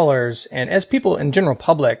as scholars and as people in general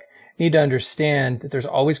public need to understand that there's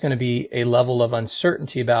always going to be a level of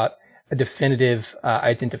uncertainty about a definitive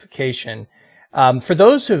identification. For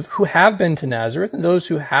those who have been to Nazareth and those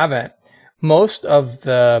who haven't, most of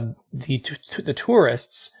the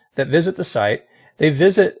tourists that visit the site, they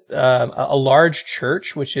visit a large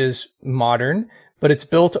church, which is modern, but it's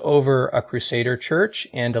built over a Crusader church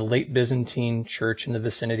and a late Byzantine church in the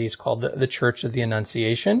vicinity. It's called the Church of the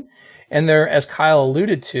Annunciation. And there, as Kyle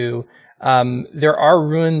alluded to, there are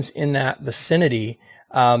ruins in that vicinity,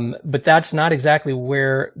 but that's not exactly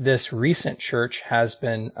where this recent church has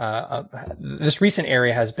been. This recent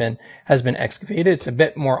area has been excavated. It's a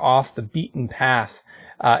bit more off the beaten path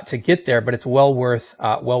to get there, but it's well worth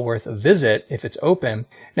a visit if it's open.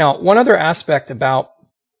 Now, one other aspect about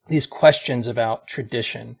these questions about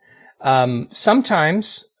tradition.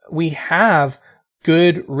 Sometimes we have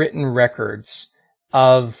good written records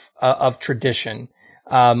of tradition,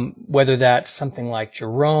 whether that's something like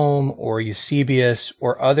Jerome or Eusebius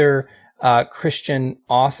or other Christian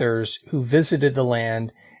authors who visited the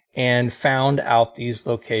land and found out these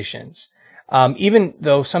locations. Even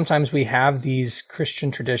though sometimes we have these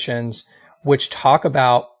Christian traditions which talk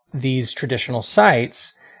about these traditional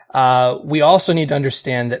sites, we also need to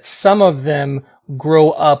understand that some of them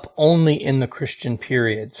grow up only in the Christian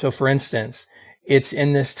period. So, for instance, it's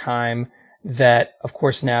in this time that, of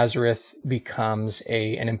course, Nazareth becomes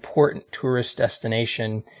an important tourist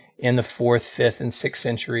destination in the 4th, 5th, and 6th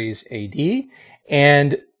centuries AD.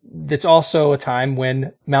 And it's also a time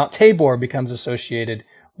when Mount Tabor becomes associated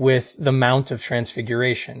with the Mount of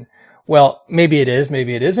Transfiguration. Well, maybe it is,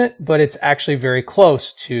 maybe it isn't, but it's actually very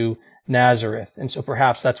close to Nazareth. And so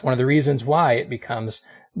perhaps that's one of the reasons why it becomes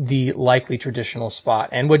the likely traditional spot.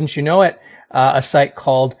 And wouldn't you know it, a site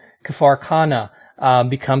called Kfar Kana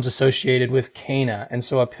becomes associated with Cana. And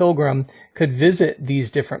so a pilgrim could visit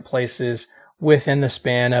these different places within the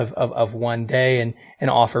span of one day and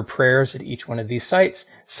offer prayers at each one of these sites.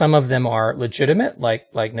 Some of them are legitimate,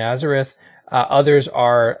 like Nazareth. Others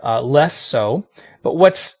are less so. But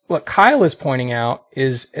what Kyle is pointing out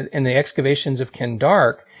is in the excavations of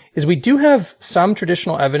Kendark is we do have some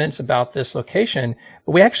traditional evidence about this location,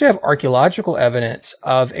 but we actually have archaeological evidence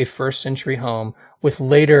of a 1st century home with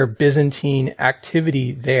later Byzantine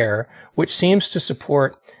activity there, which seems to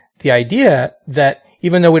support the idea that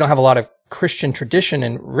even though we don't have a lot of Christian tradition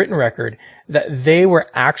and written record, that they were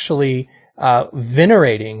actually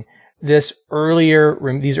venerating these earlier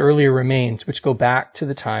remains, which go back to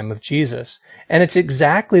the time of Jesus. And it's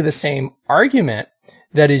exactly the same argument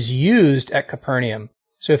that is used at Capernaum.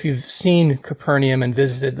 So if you've seen Capernaum and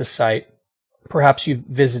visited the site, perhaps you've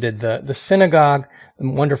visited the synagogue, the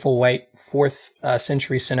wonderful white 4th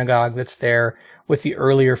century synagogue that's there with the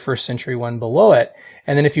earlier 1st century one below it.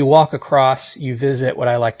 And then if you walk across, you visit what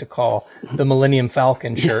I like to call the Millennium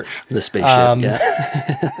Falcon Church. The spaceship,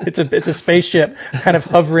 yeah. It's a spaceship kind of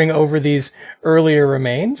hovering over these earlier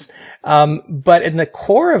remains. But in the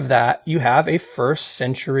core of that, you have a 1st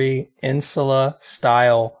century insula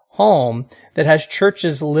style home that has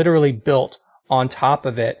churches literally built on top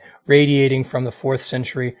of it, radiating from the 4th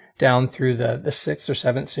century down through the 6th or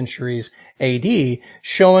 7th centuries AD,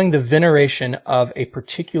 showing the veneration of a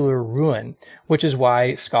particular ruin, which is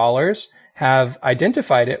why scholars have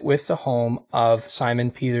identified it with the home of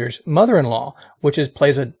Simon Peter's mother-in-law, which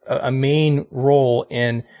plays a main role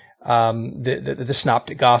in the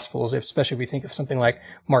Synoptic Gospels, especially if we think of something like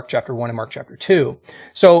Mark chapter 1 and Mark chapter 2.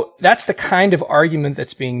 So that's the kind of argument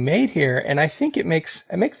that's being made here, and I think it makes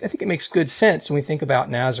good sense when we think about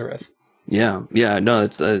Nazareth. Yeah, no,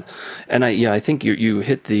 it's I think you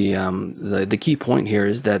hit the key point here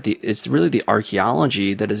is that it's really the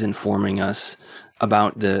archaeology that is informing us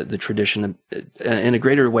about the tradition in a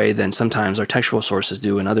greater way than sometimes our textual sources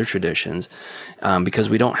do in other traditions, because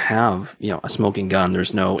we don't have a smoking gun.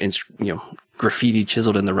 There's no graffiti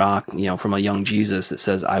chiseled in the rock from a young Jesus that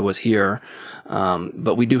says I was here,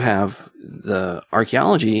 but we do have the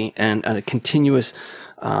archaeology and a continuous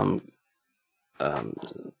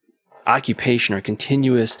occupation or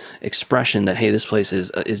continuous expression that, hey, this place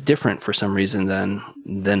is different for some reason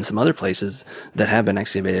than some other places that have been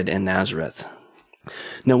excavated in Nazareth.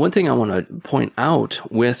 Now, one thing I want to point out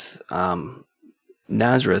with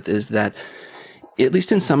Nazareth is that, at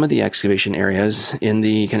least in some of the excavation areas in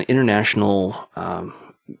the kind of international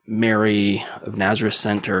Mary of Nazareth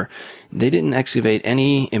Center, they didn't excavate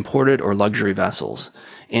any imported or luxury vessels.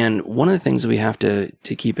 And one of the things that we have to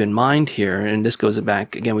keep in mind here, and this goes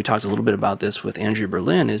back, again, we talked a little bit about this with Andrea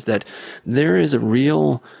Berlin, is that there is a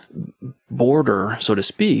real border, so to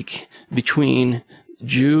speak, between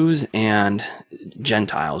Jews and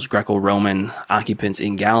Gentiles, Greco-Roman occupants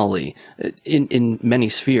in Galilee, in many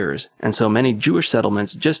spheres. And so many Jewish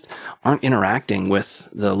settlements just aren't interacting with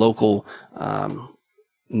the local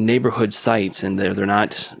neighborhood sites, and they're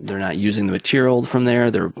not using the material from there.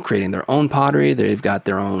 They're creating their own pottery. They've got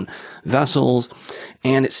their own vessels,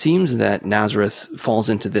 and it seems that Nazareth falls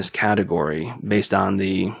into this category based on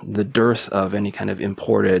the dearth of any kind of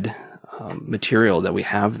imported material that we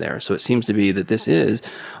have there. So it seems to be that this is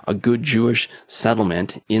a good Jewish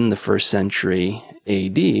settlement in the 1st century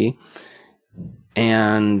AD,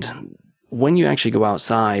 and when you actually go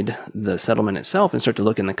outside the settlement itself and start to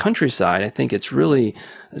look in the countryside, I think it's really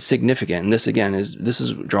significant. And this, again, is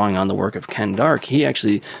drawing on the work of Ken Dark. He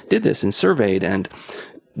actually did this and surveyed. And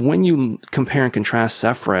when you compare and contrast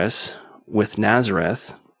Sepphoris with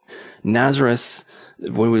Nazareth,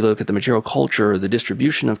 when we look at the material culture, the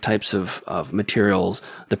distribution of types of materials,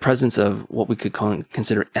 the presence of what we could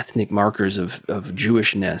consider ethnic markers of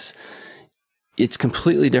Jewishness, it's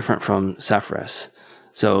completely different from Sepphoris.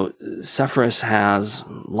 So Sepphoris has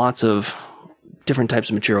lots of different types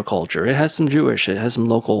of material culture. It has some Jewish, it has some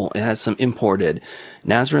local, it has some imported.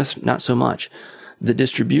 Nazareth, not so much. The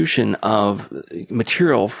distribution of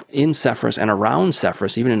material in Sepphoris and around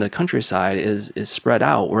Sepphoris, even in the countryside, is spread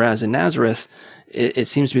out, whereas in Nazareth, it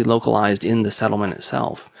seems to be localized in the settlement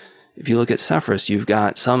itself. If you look at Sepphoris, you've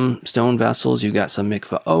got some stone vessels, you've got some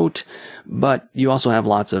mikvaot, but you also have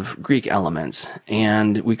lots of Greek elements,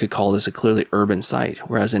 and we could call this a clearly urban site.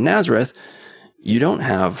 Whereas in Nazareth, you don't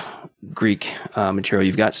have Greek material.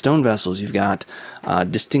 You've got stone vessels, you've got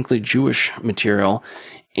distinctly Jewish material,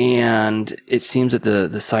 and it seems that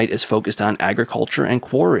the site is focused on agriculture and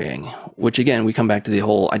quarrying, which again, we come back to the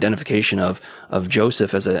whole identification of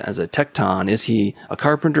Joseph as a tekton. Is he a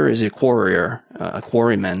carpenter? Is he a quarrier, a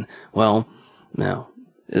quarryman? Well, no.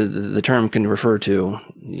 The term can refer to,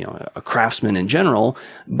 a craftsman in general,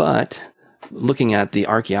 but looking at the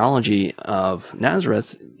archaeology of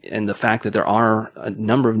Nazareth and the fact that there are a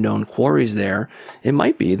number of known quarries there, it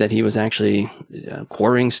might be that he was actually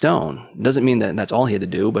quarrying stone. Doesn't mean that that's all he had to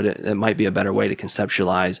do, but it might be a better way to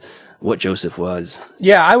conceptualize what Joseph was.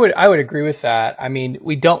 Yeah, I would agree with that. I mean,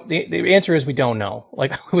 we don't. The answer is we don't know.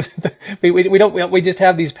 Like we don't. We just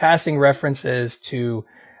have these passing references to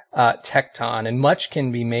tekton, and much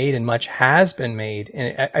can be made, and much has been made.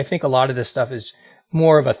 And I think a lot of this stuff is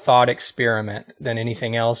more of a thought experiment than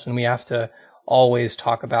anything else, and we have to always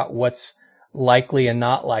talk about what's likely and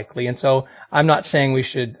not likely. And so I'm not saying we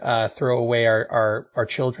should throw away our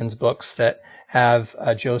children's books that have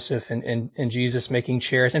Joseph and Jesus making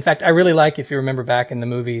chairs. In fact, I really like, if you remember back in the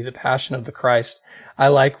movie The Passion of the Christ, I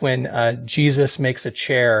like when Jesus makes a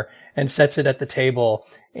chair and sets it at the table,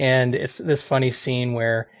 and it's this funny scene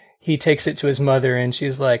where he takes it to his mother and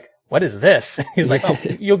she's like, "What is this?" He's like, "Oh,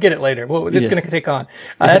 you'll get it later. Well, it's going to take on."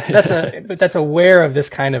 That's aware of this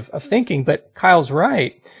kind of thinking. But Kyle's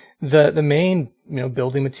right. The main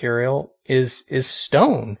building material is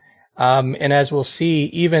stone, and as we'll see,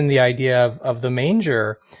 even the idea of the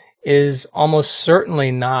manger is almost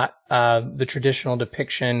certainly not the traditional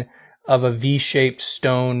depiction of a V-shaped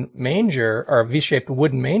stone manger or a V-shaped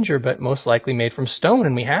wooden manger, but most likely made from stone.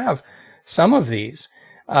 And we have some of these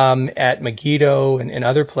at Megiddo and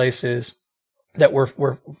other places that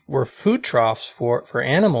were food troughs for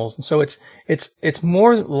animals. And so it's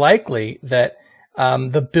more likely that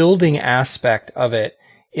the building aspect of it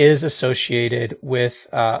is associated with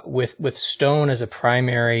stone as a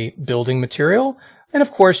primary building material. And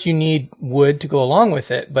of course, you need wood to go along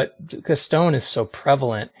with it, but because stone is so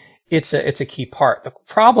prevalent, it's a key part. The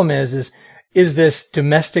problem is this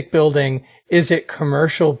domestic building? Is it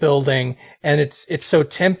commercial building? And it's so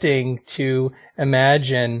tempting to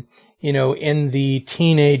imagine, in the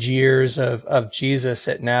teenage years of Jesus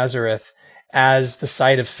at Nazareth, as the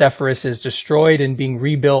site of Sepphoris is destroyed and being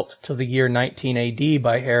rebuilt till the year 19 AD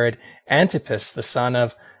by Herod Antipas, the son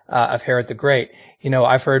of Herod the Great.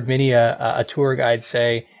 I've heard many a tour guide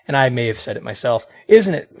say, and I may have said it myself,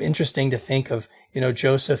 isn't it interesting to think of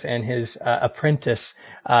Joseph and his apprentice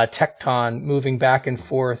Tekton moving back and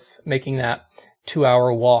forth, making that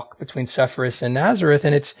 2-hour walk between Sepphoris and Nazareth,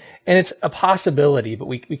 and it's a possibility, but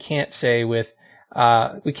we can't say with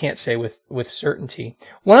certainty.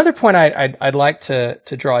 One other point I'd like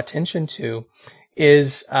to draw attention to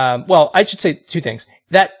is I should say two things.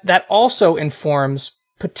 That also informs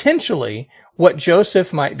potentially what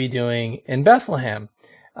Joseph might be doing in Bethlehem.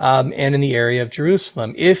 and in the area of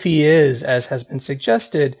Jerusalem. If he is, as has been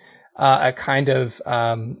suggested, a kind of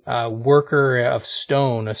worker of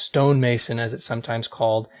stone, a stonemason as it's sometimes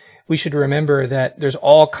called, we should remember that there's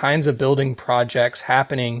all kinds of building projects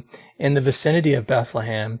happening in the vicinity of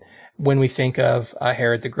Bethlehem when we think of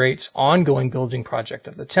Herod the Great's ongoing building project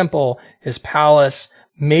of the temple, his palace,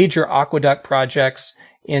 major aqueduct projects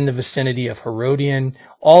in the vicinity of Herodion,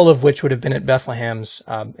 all of which would have been at Bethlehem's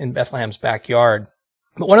in Bethlehem's backyard.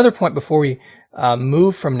 But one other point before we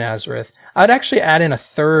move from Nazareth, I'd actually add in a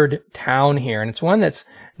third town here, and it's one that's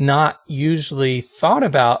not usually thought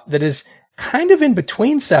about, that is kind of in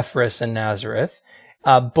between Sepphoris and Nazareth,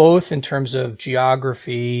 both in terms of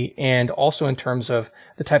geography and also in terms of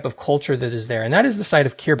the type of culture that is there, and that is the site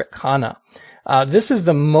of Khirbet Kana. This is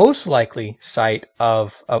the most likely site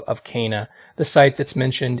of Cana, the site that's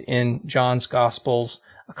mentioned in John's Gospels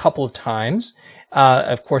a couple of times.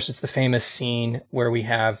 Of course, it's the famous scene where we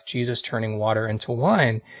have Jesus turning water into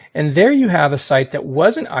wine. And there you have a site that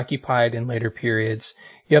wasn't occupied in later periods.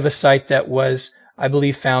 You have a site that was, I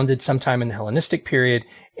believe, founded sometime in the Hellenistic period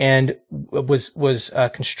and was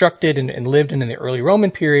constructed and lived in the early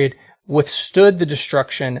Roman period, withstood the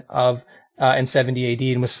destruction of in 70 AD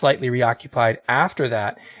and was slightly reoccupied after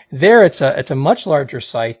that. There, it's a much larger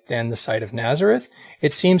site than the site of Nazareth.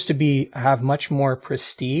 It seems to have much more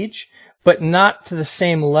prestige, but not to the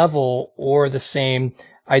same level or the same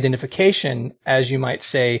identification as you might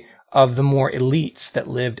say of the more elites that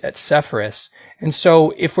lived at Sepphoris. And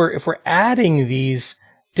so if we're adding these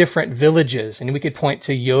different villages, and we could point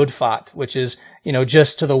to Yodfat, which is,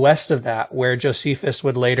 just to the west of that, where Josephus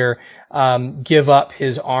would later give up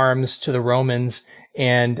his arms to the Romans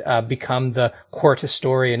and become the court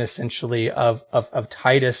historian, essentially, of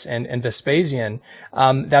Titus and Vespasian.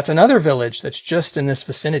 That's another village that's just in this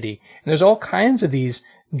vicinity. And there's all kinds of these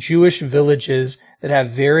Jewish villages that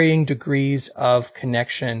have varying degrees of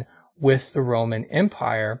connection with the Roman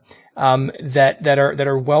Empire that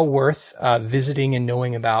are well worth visiting and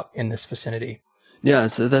knowing about in this vicinity. Yeah,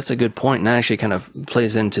 so that's a good point, and that actually kind of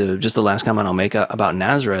plays into just the last comment I'll make about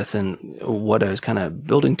Nazareth and what I was kind of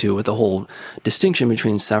building to with the whole distinction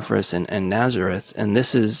between Sepphoris and Nazareth. And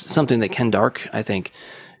this is something that Ken Dark, I think,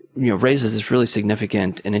 raises this really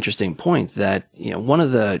significant and interesting point that, one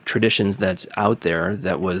of the traditions that's out there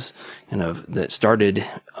that started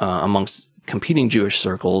amongst competing Jewish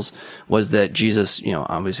circles was that Jesus,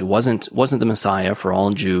 obviously wasn't the Messiah for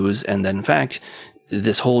all Jews, and that in fact,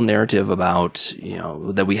 this whole narrative about,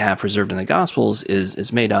 that we have preserved in the Gospels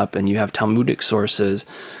is made up, and you have Talmudic sources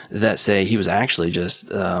that say he was actually just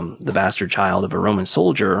the bastard child of a Roman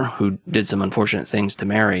soldier who did some unfortunate things to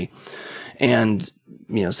Mary. And,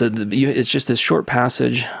 so it's just this short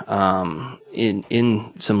passage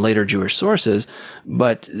in some later Jewish sources,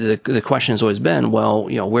 but the question has always been, well,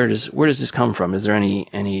 where does this come from? Is there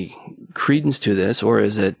any credence to this, or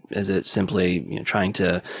is it simply trying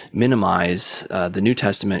to minimize the New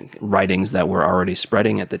Testament writings that were already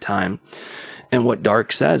spreading at the time? And what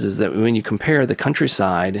Dark says is that when you compare the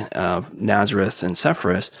countryside of Nazareth and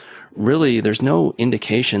Sepphoris, really there's no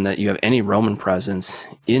indication that you have any Roman presence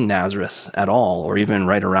in Nazareth at all, or even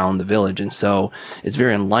right around the village. And so it's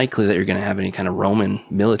very unlikely that you're going to have any kind of Roman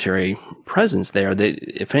military presence there.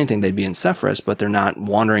 If anything, they'd be in Sepphoris, but they're not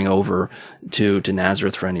wandering over to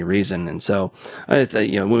Nazareth for any reason. And so,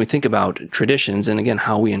 when we think about traditions and again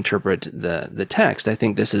how we interpret the text, I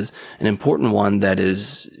think this is an important one that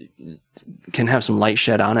can have some light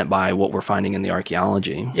shed on it by what we're finding in the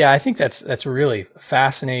archaeology. Yeah, I think that's a really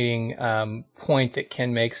fascinating point that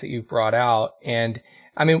Ken makes that you've brought out. And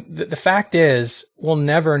I mean, the fact is, we'll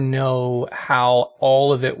never know how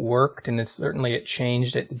all of it worked, and it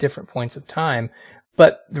changed at different points of time.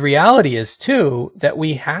 But the reality is, too, that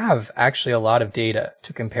we have actually a lot of data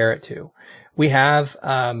to compare it to. We have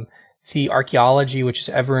the archaeology, which is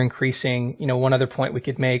ever increasing. One other point we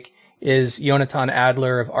could make is Jonathan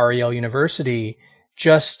Adler of Ariel University,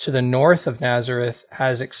 just to the north of Nazareth,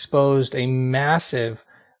 has exposed a massive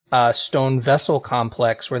stone vessel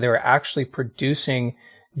complex where they were actually producing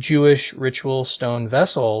Jewish ritual stone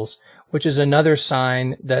vessels, which is another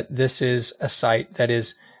sign that this is a site that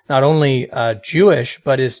is not only Jewish,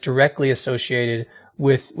 but is directly associated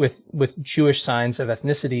with Jewish signs of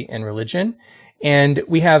ethnicity and religion. And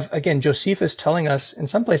we have, again, Josephus telling us in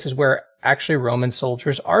some places where actually Roman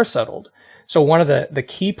soldiers are settled. So one of the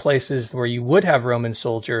key places where you would have Roman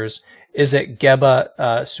soldiers is at Geba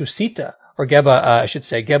Susita, or Geba, I should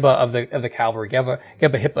say, Geba of the cavalry, Geba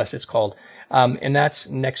Hippus, it's called. And that's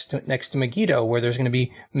next to Megiddo, where there's going to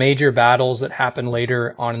be major battles that happen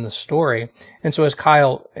later on in the story. And so, as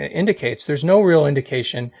Kyle indicates, there's no real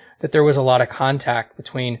indication that there was a lot of contact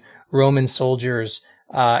between Roman soldiers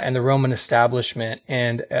and the Roman establishment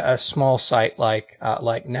and a small site like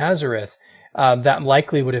Nazareth. That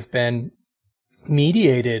likely would have been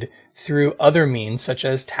mediated through other means, such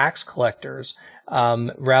as tax collectors,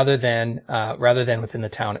 rather than within the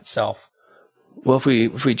town itself. Well,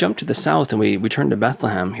 if we jump to the south and we turn to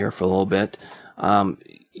Bethlehem here for a little bit,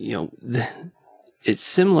 it's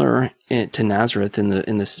similar to Nazareth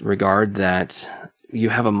in this regard that you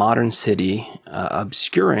have a modern city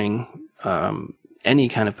obscuring any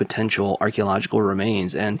kind of potential archaeological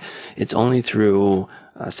remains, and it's only through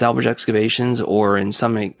salvage excavations, or in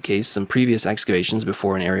some case some previous excavations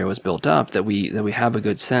before an area was built up, that we have a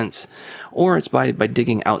good sense, or it's by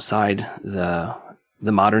digging outside the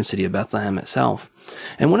modern city of Bethlehem itself.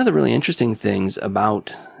 And one of the really interesting things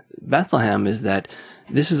about Bethlehem is that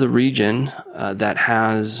this is a region that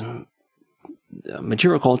has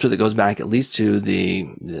material culture that goes back at least to the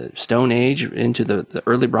Stone Age into the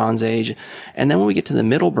early Bronze Age. And then when we get to the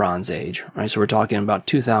Middle Bronze Age, right, so we're talking about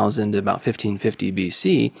 2000 to about 1550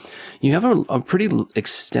 BC, you have a pretty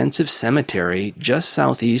extensive cemetery just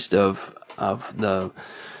southeast of the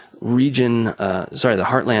region, the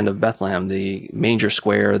heartland of Bethlehem, the Manger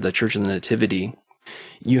Square, the Church of the Nativity.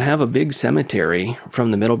 You have a big cemetery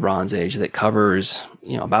from the Middle Bronze Age that covers,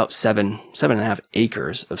 about 7.5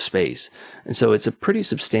 acres of space. And so it's a pretty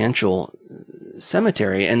substantial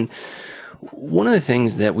cemetery. And one of the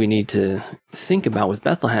things that we need to think about with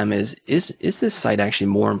Bethlehem is this site actually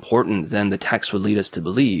more important than the text would lead us to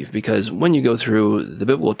believe? Because when you go through the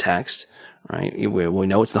biblical text, right, we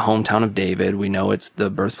know it's the hometown of David. We know it's the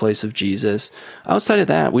birthplace of Jesus. Outside of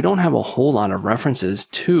that, we don't have a whole lot of references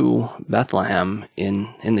to Bethlehem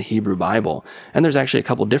in the Hebrew Bible. And there's actually a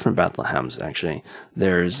couple different Bethlehems, actually.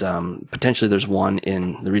 There's potentially there's one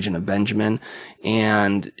in the region of Benjamin.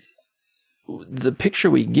 And the picture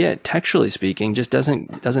we get, textually speaking, just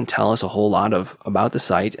doesn't tell us a whole lot about the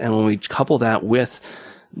site. And when we couple that with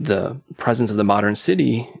the presence of the modern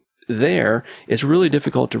city there, it's really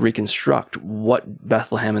difficult to reconstruct what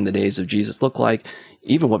Bethlehem in the days of Jesus looked like,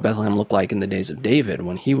 even what Bethlehem looked like in the days of David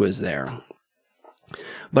when he was there.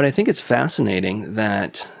 But I think it's fascinating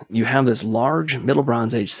that you have this large Middle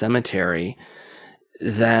Bronze Age cemetery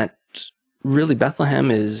that really Bethlehem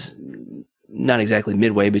is not exactly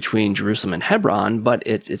midway between Jerusalem and Hebron, but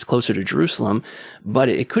it's closer to Jerusalem. But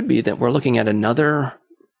it could be that we're looking at another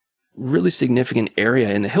really significant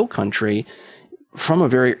area in the hill country from a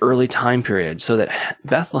very early time period, so that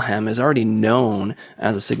Bethlehem is already known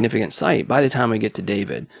as a significant site by the time we get to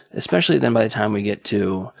David, especially then by the time we get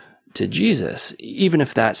to Jesus, even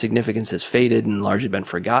if that significance has faded and largely been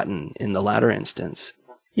forgotten in the latter instance.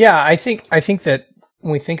 Yeah, I think that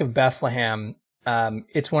when we think of Bethlehem,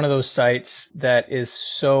 it's one of those sites that is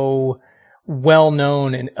so well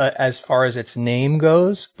known as far as its name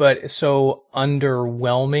goes, but so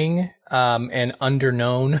underwhelming and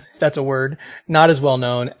underknown, if that's a word, not as well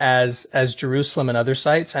known as Jerusalem and other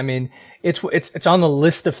sites. I mean, it's on the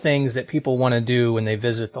list of things that people want to do when they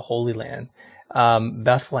visit the Holy Land.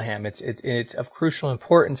 Bethlehem, it's of crucial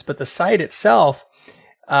importance, but the site itself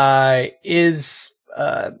is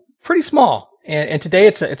pretty small, and today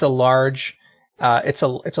it's a large. It's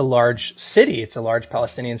a large city. It's a large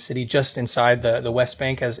Palestinian city just inside the West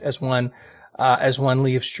Bank as one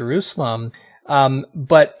leaves Jerusalem.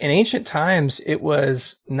 But in ancient times, it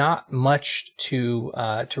was not much to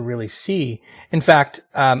really see. In fact,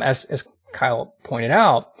 as Kyle pointed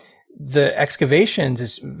out, the excavations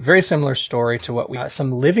is a very similar story to what we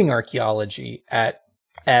some living archaeology at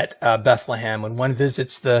Bethlehem. When one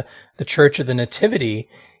visits the Church of the Nativity,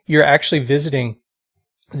 you're actually visiting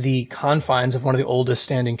the confines of one of the oldest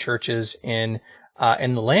standing churches in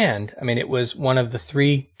the land. I mean, it was one of the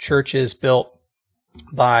three churches built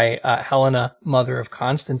by Helena, mother of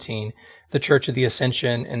Constantine, the Church of the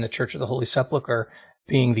Ascension and the Church of the Holy Sepulchre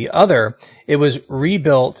being the other. It was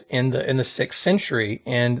rebuilt in the 6th century,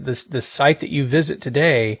 and the site that you visit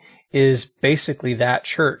today is basically that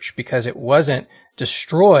church, because it wasn't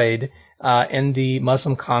destroyed in the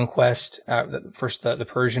Muslim conquest, first the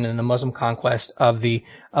Persian and the Muslim conquest of the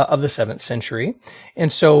 7th century.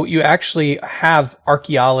 And so you actually have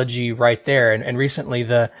archaeology right there. And recently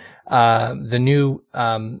the new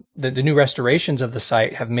restorations of the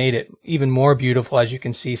site have made it even more beautiful, as you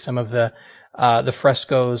can see some of the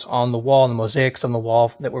frescoes on the wall and the mosaics on the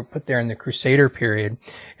wall that were put there in the Crusader period.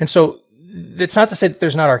 And so it's not to say that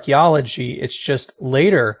there's not archaeology. It's just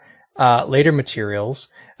later, later materials.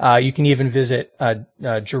 You can even visit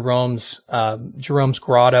Jerome's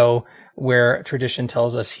grotto, where tradition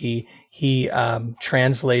tells us he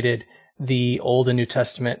translated the Old and New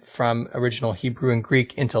Testament from original Hebrew and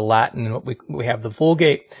Greek into Latin. And we have the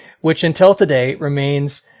Vulgate, which until today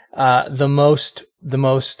remains the most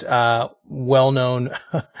well-known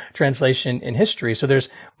translation in history. So there's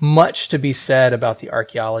much to be said about the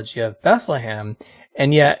archaeology of Bethlehem,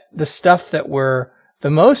 and yet the stuff that we're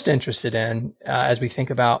the most interested in as we think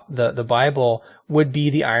about the Bible would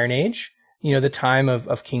be the Iron Age, the time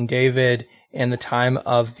of King David and the time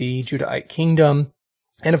of the Judahite kingdom,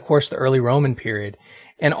 and of course the early Roman period.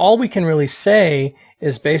 And all we can really say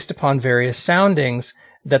is, based upon various soundings,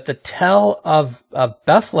 that the tell of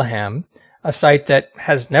Bethlehem, a site that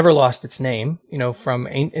has never lost its name, from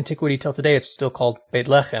antiquity till today, it's still called Beit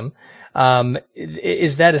Lechem,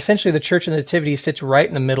 is that essentially the Church of the Nativity sits right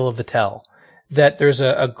in the middle of the tell. That there's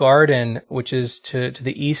a garden which is to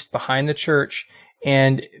the east behind the church,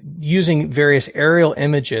 and using various aerial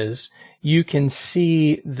images, you can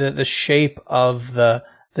see the shape of the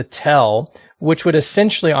tell, which would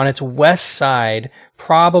essentially on its west side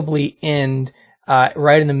probably end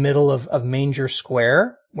right in the middle of Manger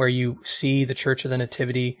Square, where you see the Church of the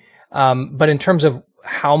Nativity. But in terms of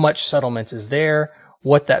how much settlement is there,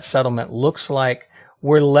 what that settlement looks like,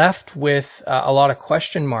 we're left with a lot of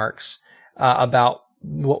question marks about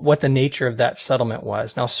what the nature of that settlement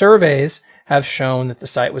was. Now, surveys have shown that the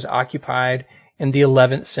site was occupied in the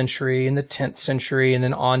 11th century, in the 10th century, and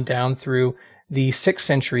then on down through the 6th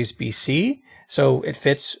centuries BC. So it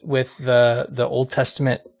fits with the Old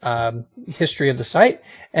Testament history of the site,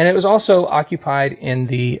 and it was also occupied in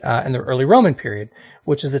the early Roman period,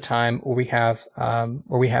 which is the time where we have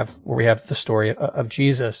the story of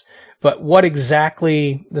Jesus. But what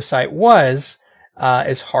exactly the site was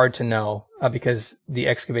is hard to know because the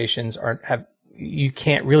excavations you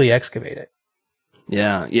can't really excavate it.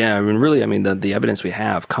 Yeah. The evidence we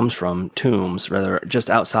have comes from tombs, whether just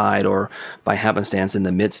outside or by happenstance in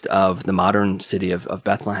the midst of the modern city of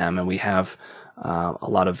Bethlehem, and we have a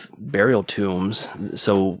lot of burial tombs.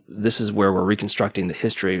 So this is where we're reconstructing the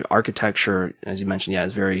history. Architecture, as you mentioned,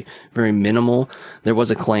 is very, very minimal. There was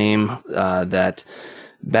a claim that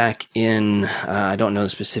back in, I don't know the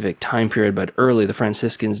specific time period, but early, the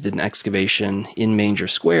Franciscans did an excavation in Manger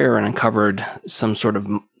Square and uncovered some sort of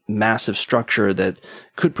massive structure that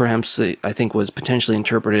could perhaps, I think, was potentially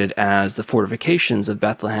interpreted as the fortifications of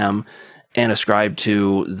Bethlehem and ascribed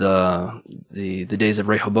to the days of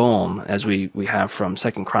Rehoboam, as we have from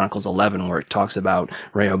 2 Chronicles 11, where it talks about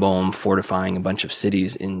Rehoboam fortifying a bunch of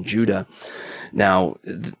cities in Judah. Now,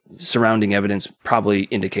 surrounding evidence probably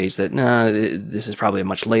indicates that this is probably a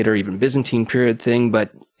much later, even Byzantine period thing,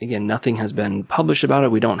 but again, nothing has been published about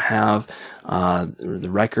it. We don't have the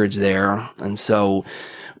records there, and so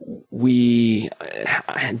we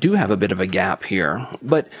do have a bit of a gap here.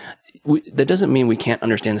 But that doesn't mean we can't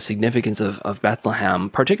understand the significance of Bethlehem,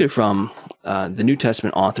 particularly from the New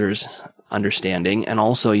Testament authors' understanding, and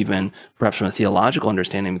also even perhaps from a theological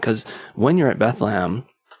understanding, because when you're at Bethlehem,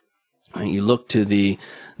 you look to the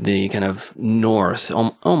kind of north,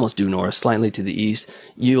 almost due north, slightly to the east,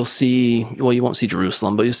 you'll see, well, you won't see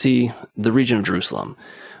Jerusalem, but you'll see the region of Jerusalem.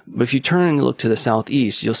 But if you turn and look to the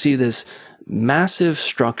southeast, you'll see this massive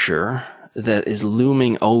structure that is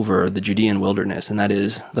looming over the Judean wilderness, and that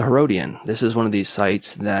is the Herodian. This is one of these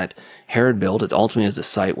sites that Herod built. It ultimately is the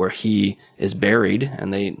site where he is buried,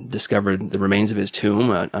 and they discovered the remains of his tomb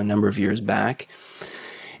a number of years back.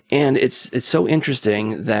 And it's so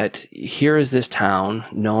interesting that here is this town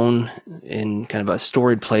known in kind of a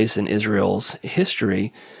storied place in Israel's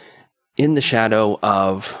history in the shadow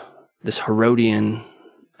of this Herodian,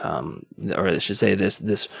 or I should say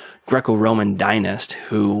this Greco-Roman dynasty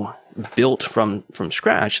who built from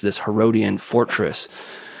scratch this Herodian fortress.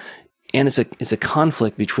 And it's a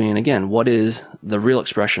conflict between, again, what is the real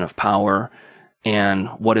expression of power and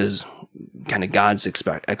what is kind of God's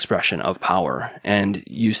expression of power. And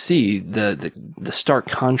you see the stark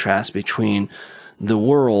contrast between the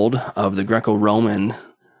world of the Greco-Roman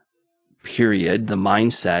period, the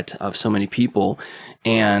mindset of so many people,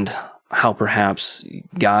 and how perhaps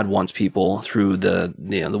God wants people through the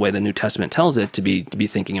way the New Testament tells it to be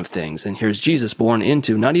thinking of things. And here's Jesus born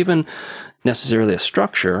into not even necessarily a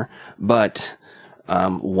structure, but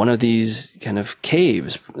one of these kind of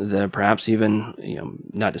caves that perhaps even,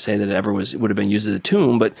 not to say that it ever would have been used as a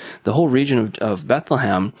tomb, but the whole region of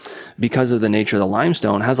Bethlehem, because of the nature of the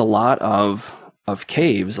limestone, has a lot of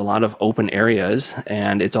caves, a lot of open areas,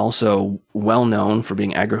 and it's also well known for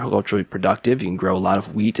being agriculturally productive. You can grow a lot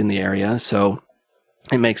of wheat in the area, so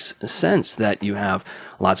it makes sense that you have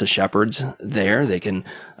lots of shepherds there. They can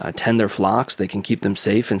tend their flocks. They can keep them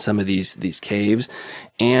safe in some of these caves.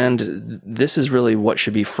 And this is really what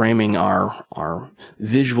should be framing our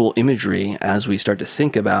visual imagery as we start to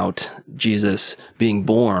think about Jesus being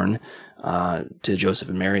born to Joseph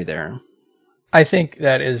and Mary there. I think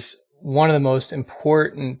that is one of the most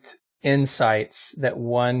important insights that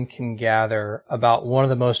one can gather about one of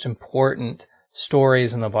the most important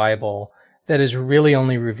stories in the Bible that is really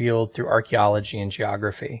only revealed through archaeology and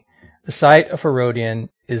geography. The site of Herodion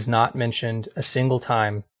is not mentioned a single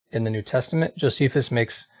time in the New Testament. Josephus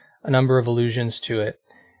makes a number of allusions to it.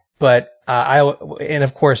 But and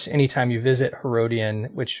of course, anytime you visit Herodion,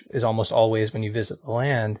 which is almost always when you visit the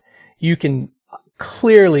land, you can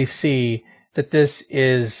clearly see that this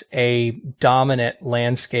is a dominant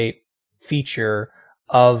landscape feature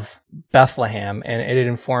of Bethlehem, and it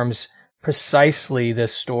informs precisely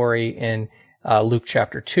this story in Luke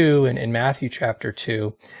chapter 2 and in Matthew chapter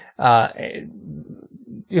 2.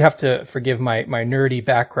 You have to forgive my nerdy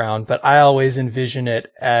background, but I always envision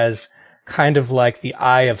it as kind of like the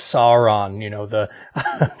Eye of Sauron,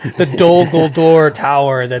 the Dol Guldur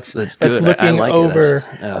Tower that's looking over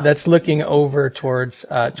that's looking over towards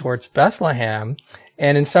Bethlehem.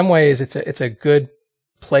 And in some ways, it's a good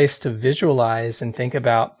place to visualize and think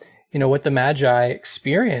about what the Magi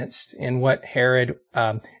experienced and what Herod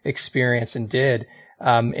experienced and did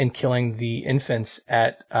in killing the infants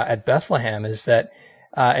at Bethlehem. Is that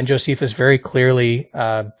and Josephus very clearly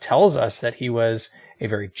tells us that he was a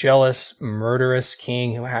very jealous, murderous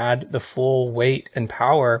king who had the full weight and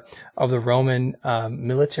power of the Roman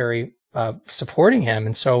military supporting him.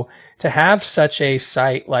 And so to have such a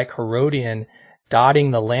site like Herodion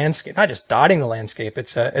dotting the landscape, not just dotting the landscape,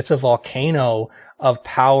 it's a volcano of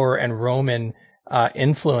power and Roman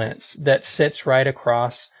influence that sits right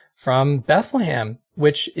across from Bethlehem,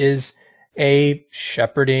 which is a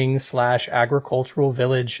shepherding / agricultural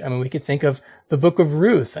village. I mean, we could think of the Book of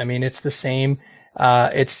Ruth. I mean, it's the same.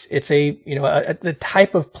 It's the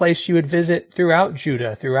type of place you would visit throughout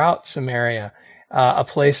Judah, throughout Samaria, a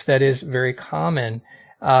place that is very common.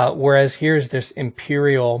 Whereas here's this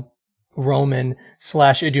imperial Roman /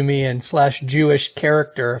 Idumean / Jewish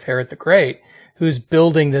character of Herod the Great, who's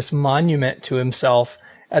building this monument to himself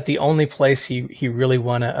at the only place he really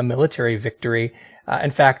won a military victory.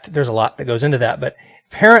 In fact, there's a lot that goes into that, but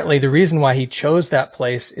apparently the reason why he chose that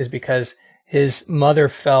place is because his mother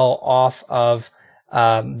fell off of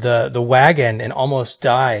the wagon and almost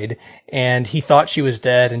died, and he thought she was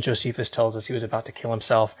dead, and Josephus tells us he was about to kill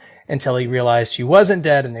himself until he realized she wasn't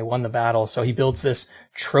dead and they won the battle. So he builds this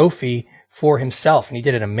trophy for himself, and he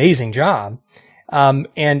did an amazing job.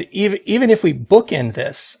 And even if we bookend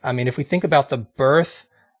this, I mean, if we think about the birth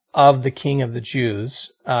of the King of the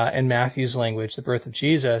Jews, in Matthew's language, the birth of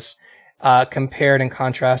Jesus, compared and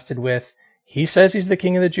contrasted with, he says he's the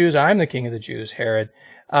King of the Jews, I'm the King of the Jews, Herod.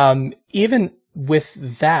 Even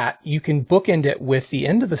with that, you can bookend it with the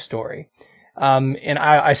end of the story. And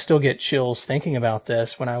I still get chills thinking about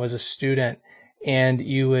this when I was a student, and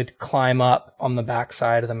you would climb up on the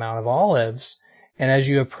backside of the Mount of Olives. And as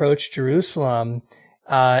you approach Jerusalem,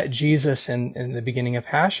 Jesus, in the beginning of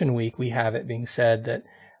Passion Week, we have it being said that,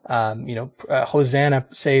 Hosanna,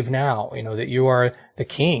 save now, that you are the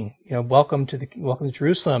King, welcome to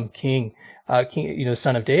Jerusalem, King,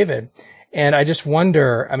 Son of David. And I just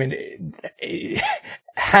wonder, I mean,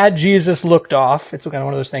 had Jesus looked off, it's kind of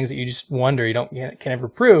one of those things that you just wonder, you can never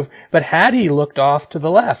prove, but had he looked off to the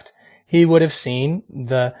left, he would have seen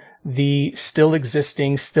the still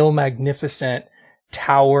existing, still magnificent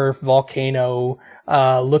tower, volcano,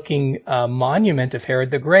 looking monument of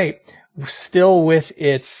Herod the Great, still with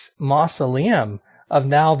its mausoleum of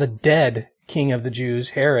now the dead King of the Jews,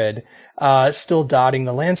 Herod, still dotting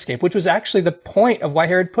the landscape, which was actually the point of why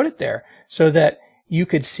Herod put it there, so that you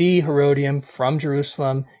could see Herodium from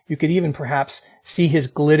Jerusalem. You could even perhaps see his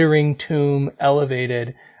glittering tomb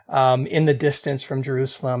elevated in the distance from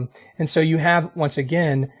Jerusalem. And so you have, once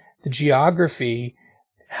again, the geography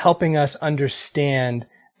helping us understand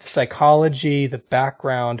the psychology, the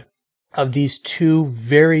background of these two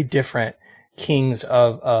very different kings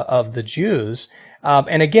of the Jews.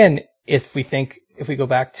 And again, if we go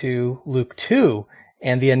back to Luke 2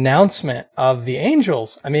 and the announcement of the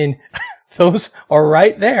angels, I mean, those are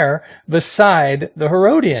right there beside the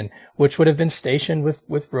Herodian, which would have been stationed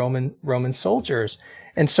with Roman soldiers.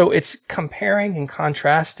 And so it's comparing and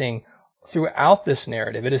contrasting throughout this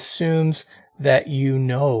narrative. It assumes that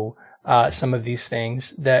some of these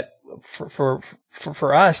things that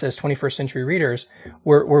for us as 21st century readers,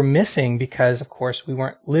 we're missing because, of course, we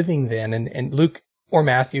weren't living then. And Luke or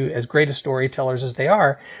Matthew, as great as storytellers as they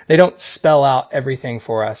are, they don't spell out everything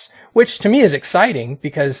for us, which to me is exciting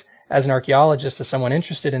because as an archaeologist, as someone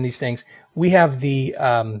interested in these things, we have the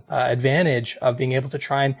advantage of being able to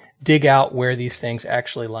try and dig out where these things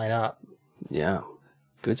actually line up. Yeah,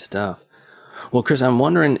 good stuff. Well, Chris, I'm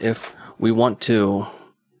wondering if we want to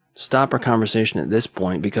stop our conversation at this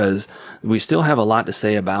point because we still have a lot to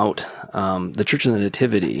say about the Church of the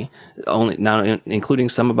Nativity, only now including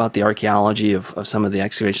some about the archaeology of some of the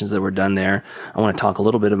excavations that were done there. I want to talk a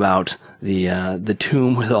little bit about the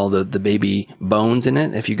tomb with all the baby bones in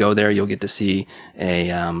it. If you go there, you'll get to see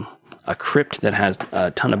a crypt that has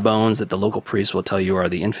a ton of bones that the local priest will tell you are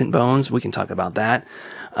the infant bones. We can talk about that.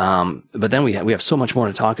 But then we have so much more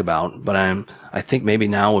to talk about. But I think maybe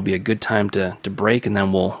now would be a good time to break, and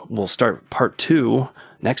then we'll start part 2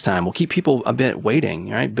 next time. We'll keep people a bit waiting,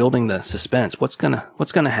 right? Building the suspense. What's gonna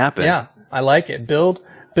happen? Yeah, I like it. Build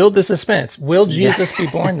the suspense. Will Jesus be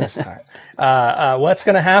born this time? What's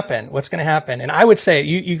gonna happen? What's gonna happen? And I would say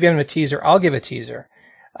you give him a teaser. I'll give a teaser.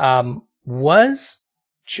 Was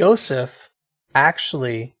Joseph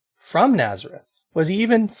actually from Nazareth? Was he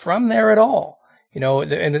even from there at all? And we're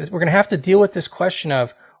going to have to deal with this question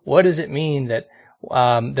of what does it mean that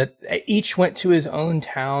that each went to his own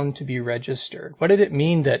town to be registered? What did it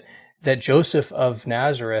mean that Joseph of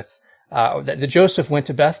Nazareth, that Joseph went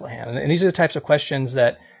to Bethlehem? And these are the types of questions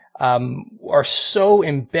that are so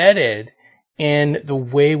embedded in the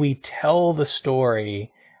way we tell the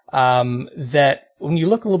story that when you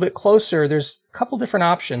look a little bit closer, there's a couple different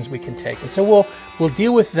options we can take. And so we'll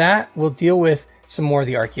deal with that. We'll deal with some more of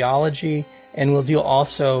the archaeology, and we'll deal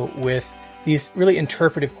also with these really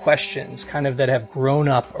interpretive questions kind of that have grown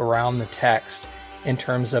up around the text in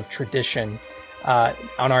terms of tradition on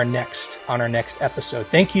our next episode.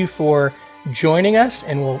 Thank you for joining us,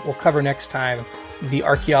 and we'll cover next time the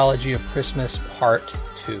archaeology of Christmas part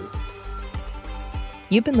 2.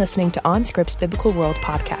 You've been listening to OnScript's Biblical World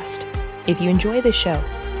podcast. If you enjoy this show,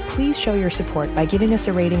 please show your support by giving us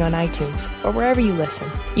a rating on iTunes or wherever you listen.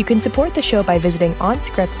 You can support the show by visiting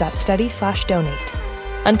onscript.study/donate.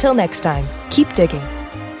 Until next time, keep digging.